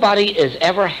 Nobody is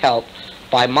ever helped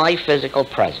by my physical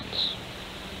presence.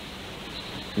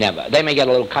 Never. They may get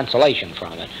a little consolation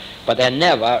from it, but they're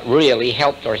never really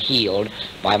helped or healed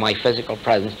by my physical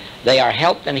presence. They are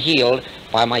helped and healed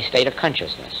by my state of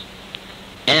consciousness.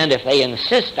 And if they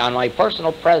insist on my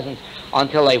personal presence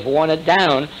until they've worn it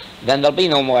down, then there'll be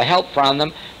no more help from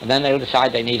them, and then they'll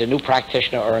decide they need a new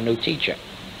practitioner or a new teacher.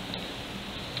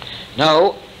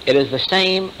 No, it is the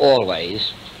same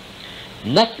always.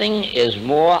 Nothing is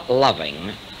more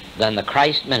loving than the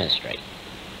Christ ministry,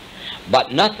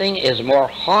 but nothing is more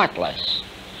heartless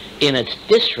in its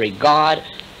disregard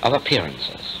of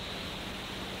appearances,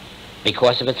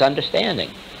 because of its understanding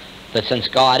that since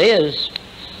God is,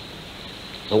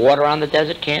 the water on the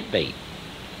desert can't be.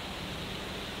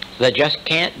 There just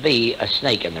can't be a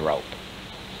snake in the rope,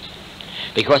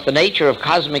 because the nature of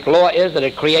cosmic law is that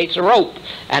it creates a rope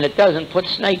and it doesn't put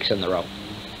snakes in the rope.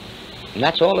 And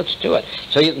that's all it's to it.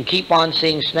 So you can keep on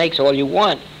seeing snakes all you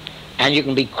want, and you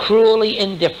can be cruelly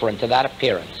indifferent to that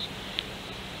appearance.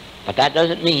 But that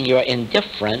doesn't mean you're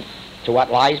indifferent to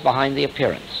what lies behind the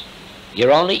appearance.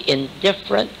 You're only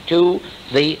indifferent to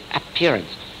the appearance.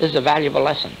 This is a valuable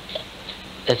lesson.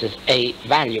 This is a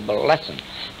valuable lesson.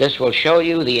 This will show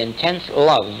you the intense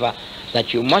love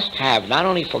that you must have, not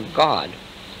only for God,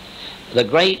 the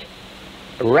great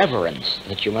reverence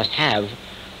that you must have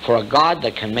for a God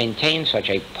that can maintain such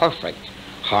a perfect,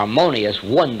 harmonious,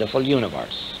 wonderful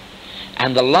universe,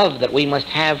 and the love that we must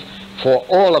have for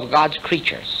all of God's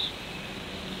creatures,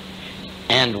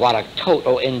 and what a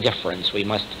total indifference we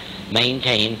must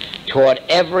maintain toward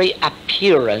every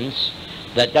appearance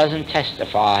that doesn't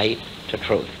testify to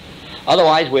truth.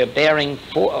 Otherwise, we're bearing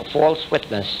false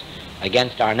witness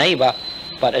against our neighbor,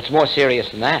 but it's more serious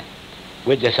than that.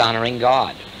 We're dishonoring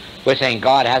God. We're saying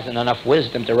God hasn't enough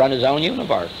wisdom to run his own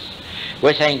universe.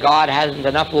 We're saying God hasn't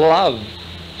enough love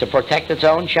to protect its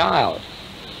own child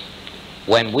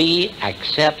when we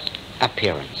accept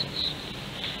appearances.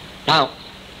 Now,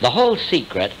 the whole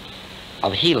secret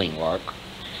of healing work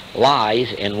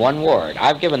lies in one word.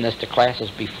 I've given this to classes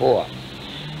before,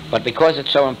 but because it's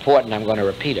so important, I'm going to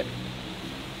repeat it.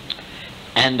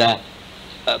 And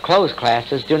closed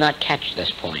classes do not catch this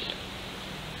point,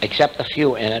 except the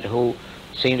few in it who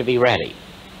seem to be ready.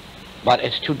 But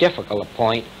it's too difficult a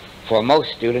point for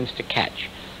most students to catch.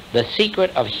 The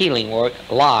secret of healing work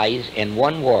lies in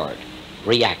one word: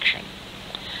 reaction.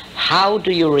 How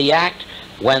do you react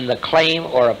when the claim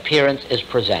or appearance is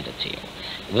presented to you?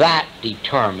 That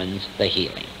determines the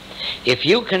healing. If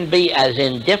you can be as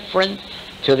indifferent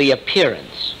to the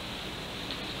appearance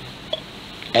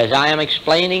as I am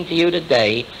explaining to you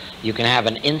today, you can have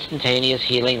an instantaneous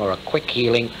healing or a quick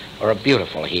healing or a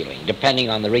beautiful healing, depending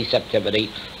on the receptivity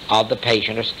of the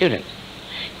patient or student.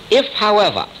 If,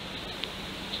 however,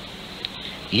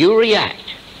 you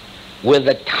react with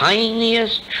the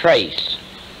tiniest trace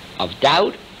of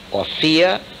doubt or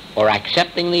fear or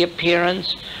accepting the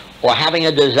appearance or having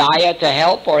a desire to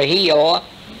help or heal,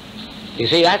 you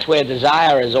see, that's where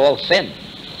desire is all sin.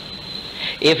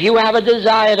 If you have a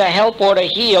desire to help or to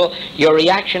heal, your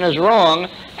reaction is wrong,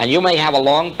 and you may have a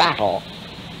long battle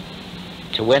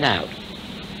to win out.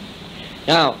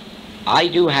 Now, I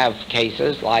do have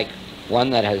cases like one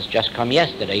that has just come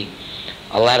yesterday,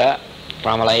 a letter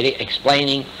from a lady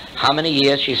explaining how many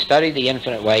years she studied the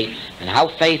infinite way and how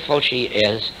faithful she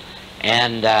is,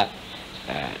 and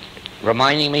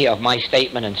reminding me of my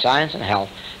statement in Science and Health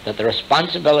that the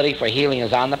responsibility for healing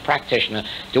is on the practitioner.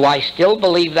 Do I still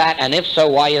believe that? And if so,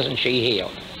 why isn't she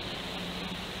healed?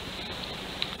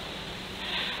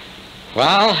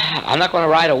 Well, I'm not going to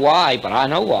write a why, but I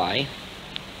know why.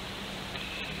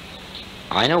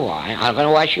 I know why. I don't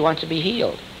know why she wants to be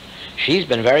healed. She's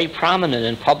been very prominent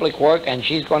in public work, and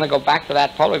she's going to go back to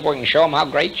that public work and show them how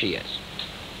great she is.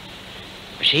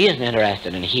 She isn't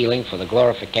interested in healing for the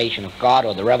glorification of God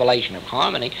or the revelation of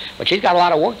harmony, but she's got a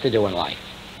lot of work to do in life,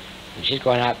 and she's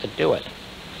going to have to do it.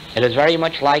 It is very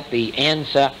much like the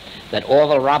answer that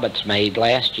Orville Roberts made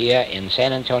last year in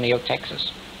San Antonio,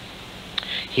 Texas.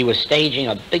 He was staging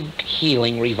a big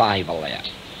healing revival there.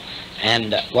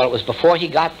 And, well, it was before he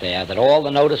got there that all the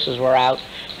notices were out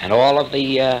and all of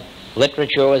the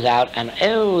literature was out, and,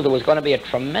 oh, there was going to be a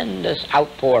tremendous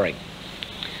outpouring.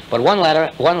 But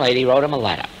one lady wrote him a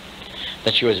letter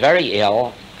that she was very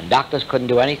ill, and doctors couldn't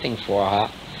do anything for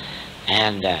her,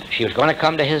 And she was going to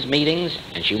come to his meetings,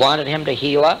 and she wanted him to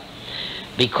heal her,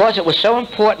 because it was so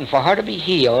important for her to be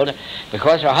healed,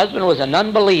 because her husband was an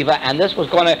unbeliever, and this was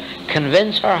going to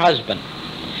convince her husband.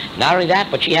 Not only that,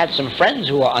 but she had some friends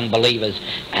who were unbelievers,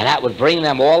 and that would bring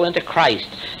them all into Christ.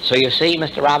 So you see,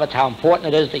 Mr. Roberts, how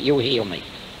important it is that you heal me.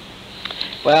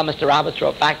 Well, Mr. Roberts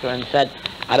wrote back to her and said,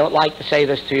 I don't like to say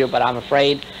this to you, but I'm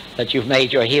afraid that you've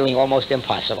made your healing almost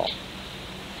impossible.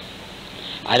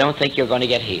 I don't think you're going to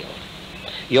get healed.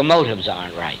 Your motives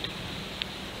aren't right.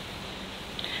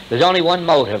 There's only one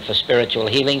motive for spiritual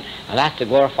healing, and that's to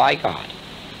glorify God,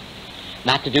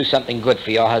 not to do something good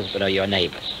for your husband or your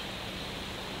neighbors.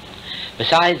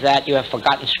 Besides that, you have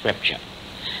forgotten Scripture,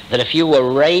 that if you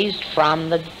were raised from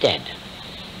the dead,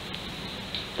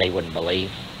 they wouldn't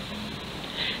believe.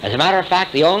 As a matter of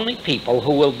fact, the only people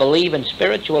who will believe in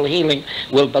spiritual healing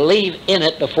will believe in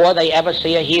it before they ever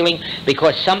see a healing,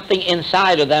 because something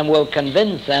inside of them will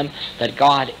convince them that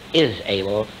God is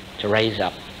able to raise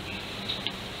up.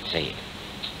 See?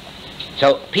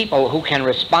 So people who can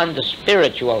respond to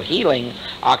spiritual healing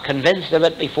are convinced of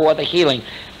it before the healing,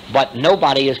 but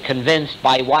nobody is convinced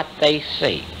by what they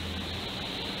see.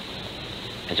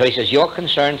 And so he says, your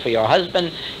concern for your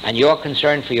husband and your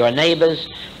concern for your neighbors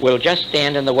will just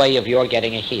stand in the way of your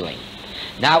getting a healing.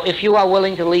 Now, if you are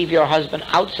willing to leave your husband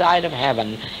outside of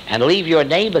heaven and leave your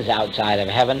neighbors outside of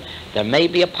heaven, there may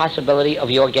be a possibility of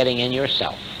your getting in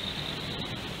yourself.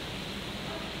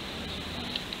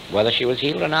 Whether she was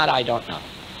healed or not, I don't know.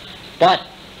 But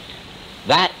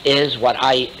that is what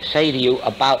I say to you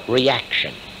about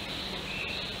reaction.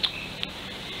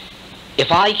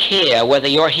 If I care whether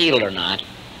you're healed or not,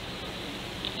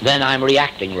 then I'm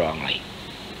reacting wrongly.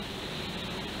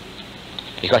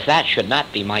 Because that should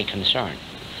not be my concern.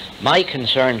 My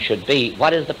concern should be,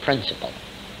 what is the principle?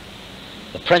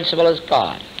 The principle is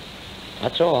God.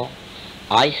 That's all.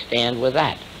 I stand with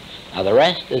that. Now the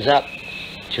rest is up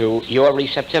to your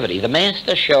receptivity. The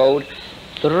Master showed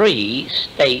 3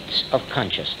 states of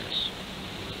consciousness: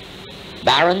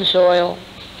 barren soil,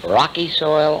 rocky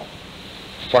soil,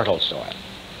 fertile soil.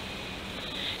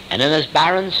 And in this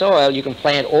barren soil, you can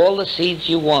plant all the seeds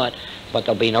you want, but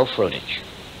there'll be no fruitage.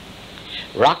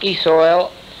 Rocky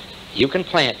soil, you can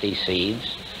plant these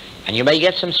seeds, and you may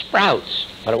get some sprouts,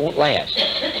 but it won't last.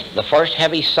 The first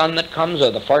heavy sun that comes,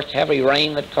 or the first heavy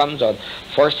rain that comes, or the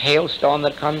first hailstorm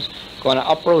that comes, is going to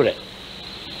uproot it,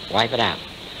 wipe it out.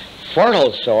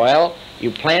 Fertile soil,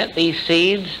 you plant these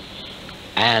seeds,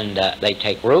 and they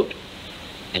take root,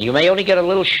 and you may only get a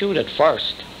little shoot at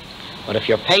first, but if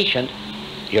you're patient,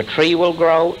 your tree will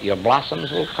grow, your blossoms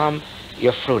will come,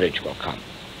 your fruitage will come.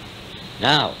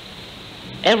 Now,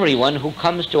 everyone who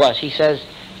comes to us, he says,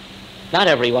 not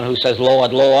everyone who says,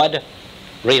 Lord, Lord,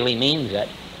 really means it.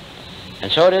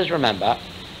 And so it is, remember,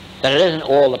 that it isn't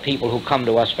all the people who come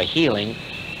to us for healing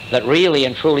that really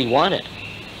and truly want it.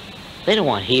 They don't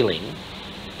want healing.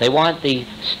 They want the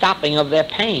stopping of their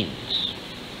pains.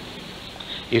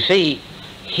 You see,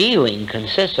 healing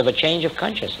consists of a change of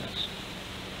consciousness.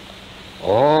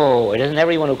 Oh, it isn't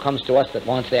everyone who comes to us that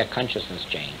wants their consciousness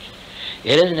changed.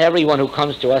 It isn't everyone who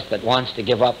comes to us that wants to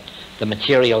give up the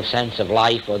material sense of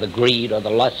life, or the greed, or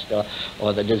the lust,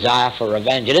 or the desire for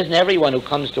revenge. It isn't everyone who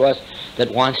comes to us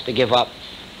that wants to give up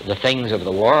the things of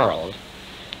the world.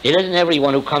 It isn't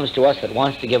everyone who comes to us that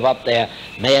wants to give up their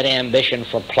mad ambition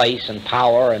for place and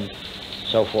power and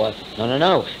so forth. No, no,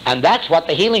 no. And that's what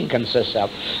the healing consists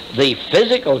of. The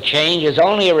physical change is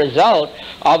only a result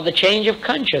of the change of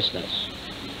consciousness.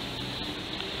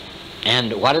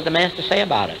 And what did the Master say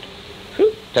about it?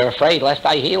 They're afraid lest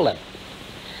I heal them.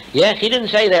 Yes, he didn't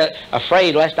say they're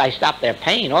afraid lest I stop their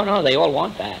pain. Oh, no, they all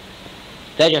want that.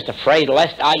 They're just afraid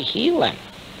lest I heal them.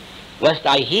 Lest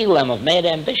I heal them of mad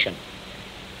ambition,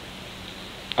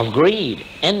 of greed,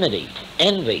 enmity,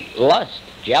 envy, lust,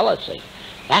 jealousy.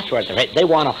 That's what they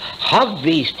want to hug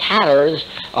these tatters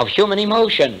of human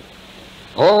emotion.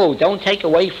 Oh, don't take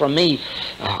away from me.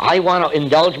 I want to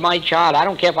indulge my child. I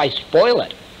don't care if I spoil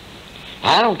it.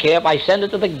 I don't care if I send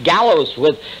it to the gallows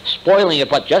with spoiling it,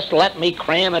 but just let me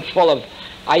cram it full of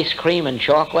ice cream and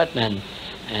chocolate and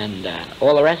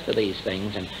all the rest of these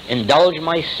things, and indulge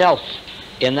myself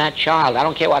in that child. I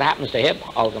don't care what happens to him,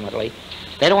 ultimately.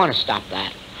 They don't want to stop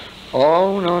that.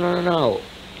 Oh, no, no, no, no.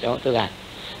 Don't do that.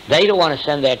 They don't want to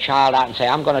send their child out and say,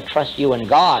 I'm going to trust you in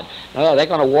God. No, they're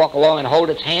going to walk along and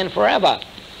hold its hand forever.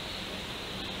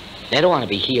 They don't want to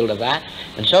be healed of that.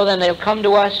 And so then they'll come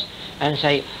to us and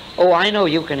say, oh, I know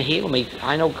you can heal me.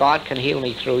 I know God can heal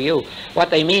me through you. What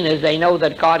they mean is they know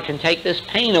that God can take this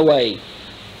pain away.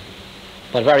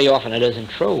 But very often it isn't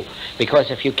true.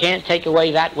 Because if you can't take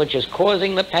away that which is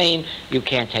causing the pain, you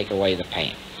can't take away the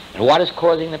pain. And what is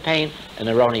causing the pain? An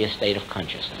erroneous state of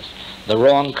consciousness. The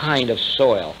wrong kind of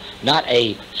soil, not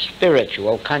a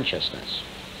spiritual consciousness.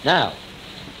 Now,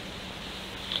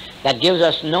 that gives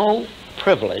us no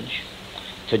privilege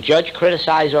to judge,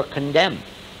 criticize, or condemn.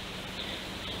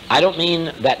 I don't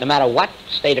mean that no matter what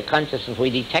state of consciousness we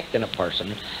detect in a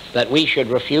person, that we should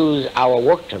refuse our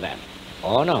work to them.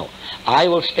 Oh no. I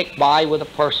will stick by with a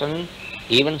person,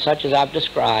 even such as I've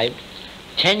described,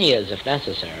 10 years if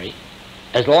necessary.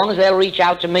 As long as they'll reach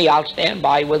out to me, I'll stand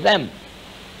by with them.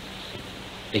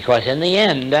 Because in the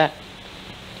end, the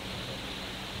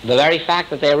very fact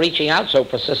that they're reaching out so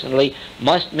persistently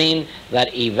must mean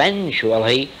that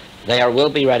eventually they will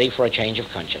be ready for a change of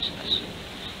consciousness.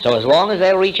 So as long as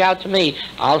they'll reach out to me,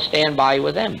 I'll stand by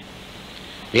with them.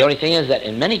 The only thing is that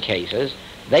in many cases,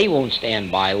 they won't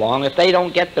stand by long. If they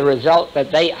don't get the result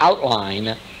that they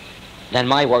outline, then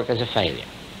my work is a failure.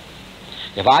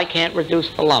 If I can't reduce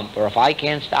the lump, or if I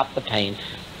can't stop the pain,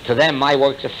 to them my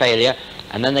work's a failure,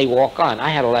 and then they walk on. I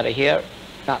had a letter here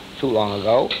not too long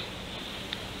ago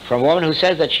from a woman who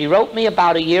says that she wrote me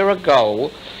about a year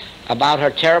ago about her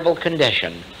terrible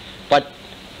condition, but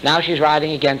now she's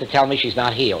writing again to tell me she's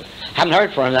not healed. Haven't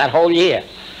heard from her that whole year.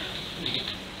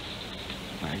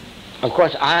 Right. Of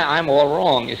course, I'm all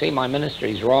wrong. You see, my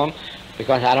ministry's wrong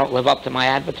because I don't live up to my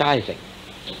advertising.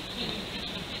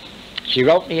 She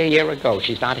wrote me a year ago.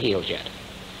 She's not healed yet.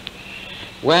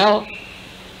 Well,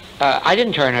 I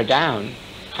didn't turn her down.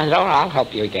 I said, oh, I'll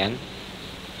help you again.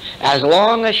 As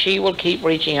long as she will keep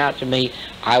reaching out to me,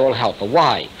 I will help her.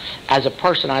 Why? As a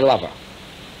person, I love her.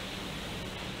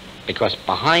 Because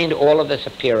behind all of this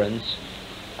appearance,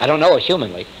 I don't know her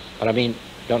humanly, but I mean,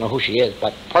 don't know who she is,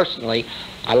 but personally,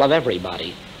 I love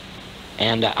everybody.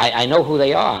 And I know who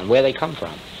they are and where they come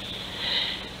from.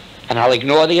 And I'll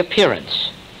ignore the appearance.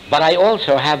 But I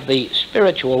also have the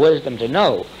spiritual wisdom to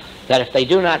know that if they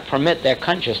do not permit their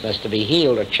consciousness to be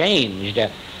healed or changed,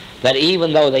 that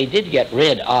even though they did get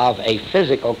rid of a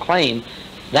physical claim,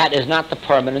 that is not the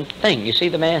permanent thing. You see,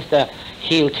 the Master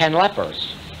healed 10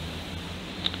 lepers.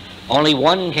 Only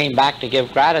one came back to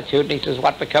give gratitude, and he says,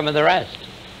 what become of the rest?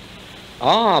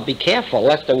 Oh, be careful,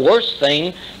 lest the worst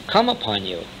thing come upon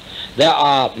you. There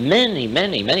are many,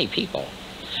 many, many people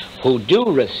who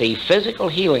do receive physical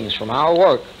healings from our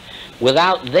work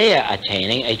without their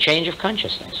attaining a change of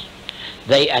consciousness.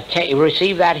 They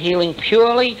receive that healing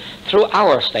purely through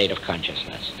our state of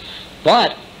consciousness.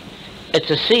 But it's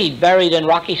a seed buried in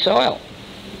rocky soil,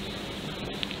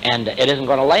 and it isn't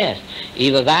going to last.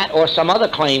 Either that or some other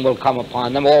claim will come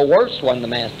upon them, or worse one, the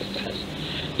Master says.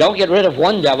 Don't get rid of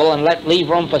one devil and leave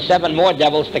room for 7 more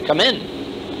devils to come in.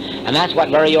 And that's what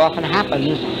very often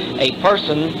happens. A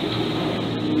person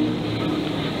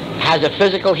has a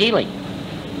physical healing,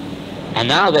 and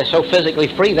now they're so physically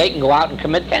free they can go out and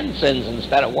commit 10 sins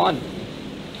instead of 1.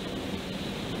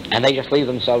 And they just leave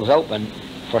themselves open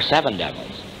for 7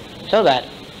 devils. So that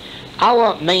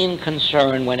our main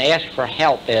concern when asked for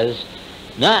help is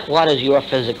not what is your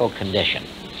physical condition,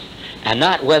 and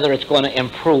not whether it's going to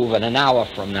improve in an hour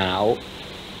from now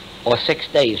or 6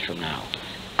 days from now.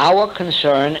 Our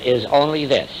concern is only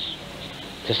this: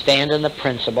 to stand in the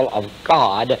principle of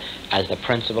God as the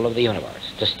principle of the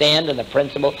universe, to stand in the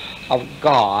principle of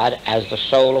God as the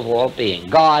soul of all being,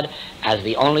 God as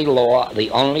the only law,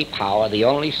 the only power, the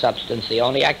only substance, the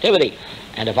only activity.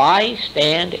 And if I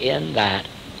stand in that,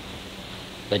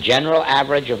 the general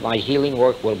average of my healing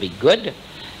work will be good,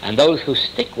 and those who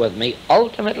stick with me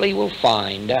ultimately will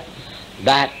find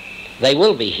that they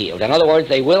will be healed. In other words,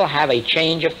 they will have a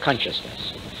change of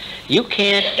consciousness. You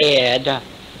can't add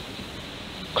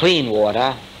clean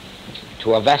water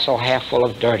to a vessel half full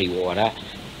of dirty water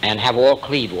and have all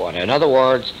clean water. In other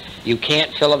words, you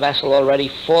can't fill a vessel already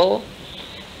full,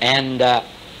 and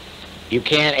you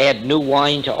can't add new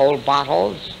wine to old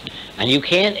bottles, and you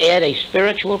can't add a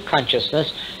spiritual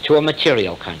consciousness to a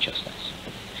material consciousness.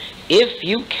 If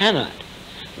you cannot,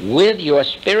 with your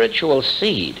spiritual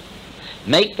seed,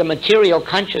 make the material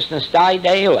consciousness die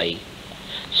daily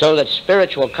so that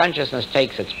spiritual consciousness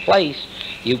takes its place,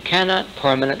 you cannot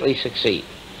permanently succeed.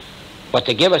 But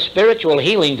to give a spiritual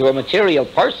healing to a material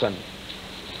person,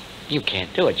 you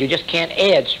can't do it. You just can't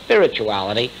add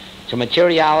spirituality to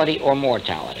materiality or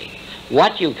mortality.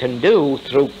 What you can do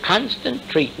through constant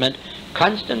treatment,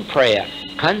 constant prayer,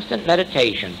 constant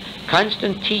meditation,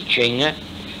 constant teaching,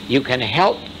 you can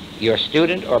help your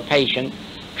student or patient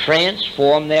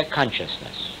transform their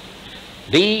consciousness.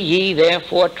 Be ye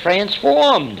therefore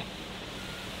transformed.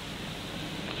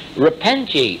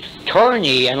 Repent ye, turn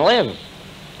ye, and live.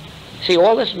 See,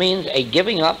 all this means a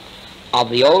giving up of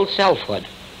the old selfhood,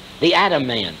 the Adam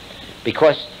man,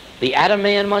 because The Adam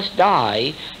man must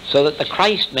die so that the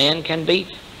Christ man can be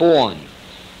born.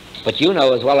 But you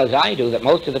know as well as I do that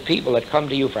most of the people that come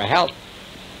to you for help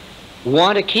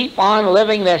want to keep on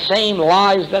living their same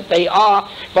lives that they are,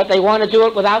 but they want to do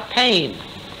it without pain.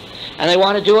 And they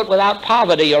want to do it without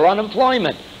poverty or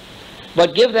unemployment.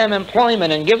 But give them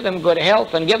employment and give them good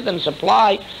health and give them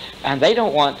supply, and they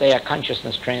don't want their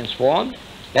consciousness transformed.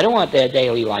 They don't want their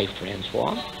daily life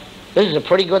transformed. This is a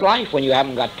pretty good life when you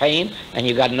haven't got pain and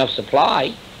you've got enough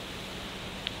supply.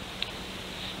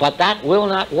 But that will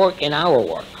not work in our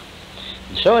work.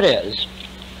 And so it is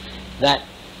that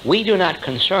we do not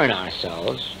concern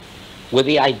ourselves with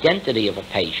the identity of a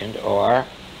patient or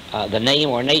the name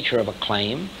or nature of a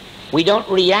claim. We don't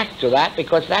react to that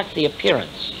because that's the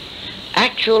appearance.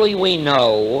 Actually, we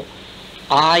know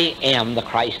I am the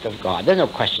Christ of God. There's no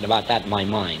question about that in my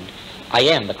mind. I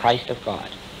am the Christ of God.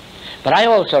 But I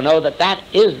also know that that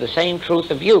is the same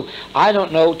truth of you. I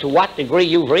don't know to what degree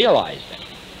you've realized it.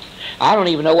 I don't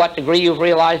even know what degree you've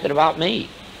realized it about me.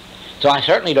 So I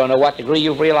certainly don't know what degree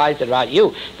you've realized it about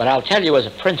you. But I'll tell you as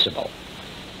a principle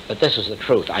that this is the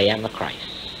truth. I am the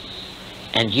Christ.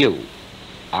 And you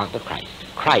are the Christ.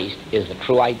 Christ is the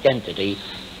true identity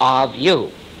of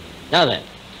you. Now then,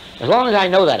 as long as I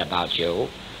know that about you,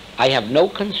 I have no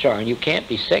concern. You can't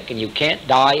be sick and you can't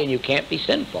die and you can't be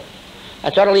sinful.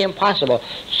 That's utterly impossible.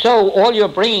 So all you're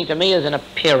bringing to me is an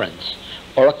appearance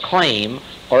or a claim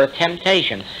or a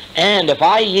temptation. And if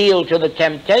I yield to the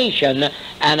temptation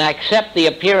and accept the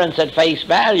appearance at face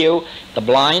value, the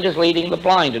blind is leading the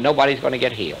blind and nobody's going to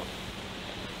get healed.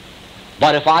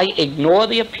 But if I ignore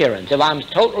the appearance, if I'm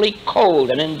totally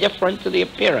cold and indifferent to the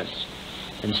appearance,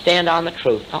 and stand on the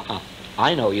truth,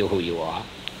 I know you who you are.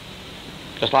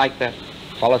 Just like the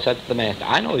fellow said to the master,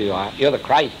 I know you are. You're the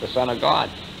Christ, the Son of God.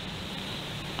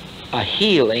 A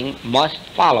healing must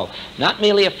follow. Not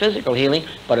merely a physical healing,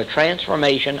 but a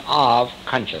transformation of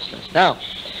consciousness. Now,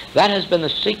 that has been the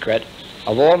secret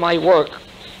of all my work,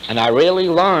 and I really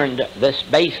learned this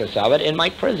basis of it in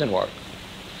my prison work.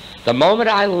 The moment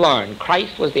I learned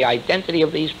Christ was the identity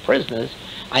of these prisoners,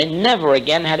 I never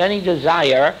again had any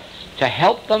desire to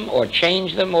help them or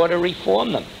change them or to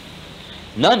reform them.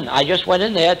 None. I just went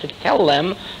in there to tell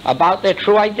them about their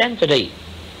true identity.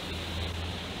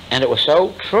 And it was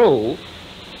so true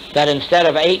that instead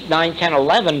of 8, 9, 10,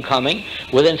 11 coming,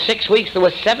 within 6 weeks there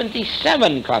were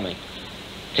 77 coming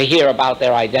to hear about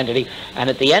their identity. And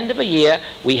at the end of a year,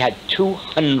 we had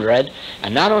 200.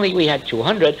 And not only we had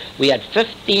 200, we had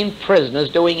 15 prisoners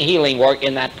doing healing work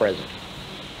in that prison.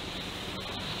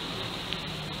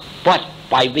 But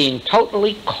by being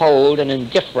totally cold and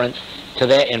indifferent to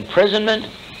their imprisonment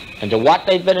and to what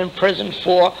they've been imprisoned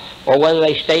for, or whether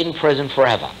they stayed in prison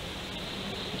forever.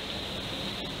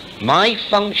 My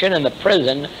function in the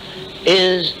prison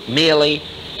is merely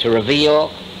to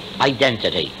reveal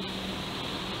identity.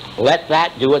 Let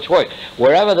that do its work.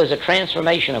 Wherever there's a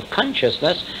transformation of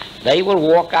consciousness, they will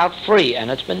walk out free, and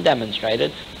it's been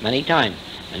demonstrated many times.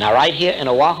 And now right here in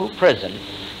Oahu prison,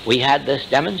 we had this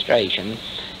demonstration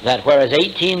that whereas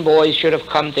 18 boys should have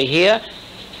come to here,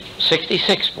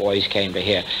 66 boys came to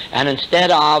here. And instead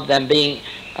of them being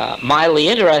mildly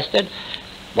interested,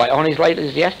 why, only as late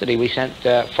as yesterday we sent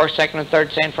first, second, and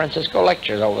third San Francisco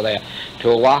lectures over there to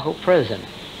Oahu prison.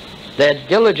 They're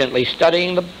diligently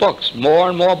studying the books. More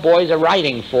and more boys are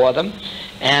writing for them,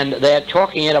 and they're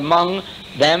talking it among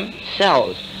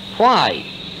themselves. Why?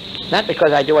 Not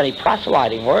because I do any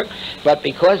proselyting work, but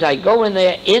because I go in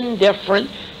there indifferent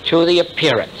to the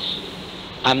appearance.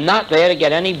 I'm not there to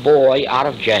get any boy out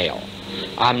of jail.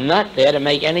 I'm not there to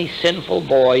make any sinful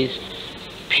boys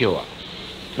pure.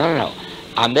 No, no, no.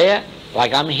 I'm there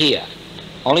like I'm here,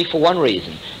 only for one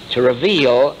reason, to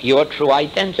reveal your true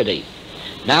identity.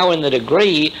 Now, in the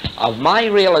degree of my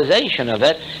realization of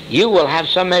it, you will have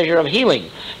some measure of healing.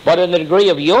 But in the degree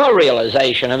of your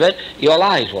realization of it, your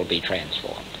lives will be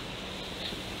transformed.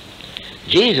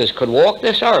 Jesus could walk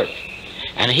this earth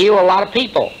and heal a lot of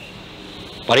people,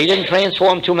 but he didn't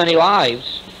transform too many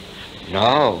lives.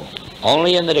 No,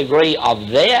 only in the degree of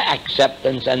their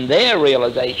acceptance and their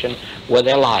realization were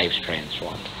their lives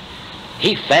transformed.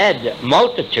 He fed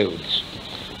multitudes,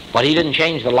 but he didn't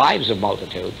change the lives of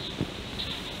multitudes.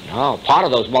 No, part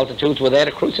of those multitudes were there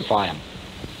to crucify him.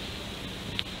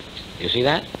 You see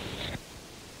that?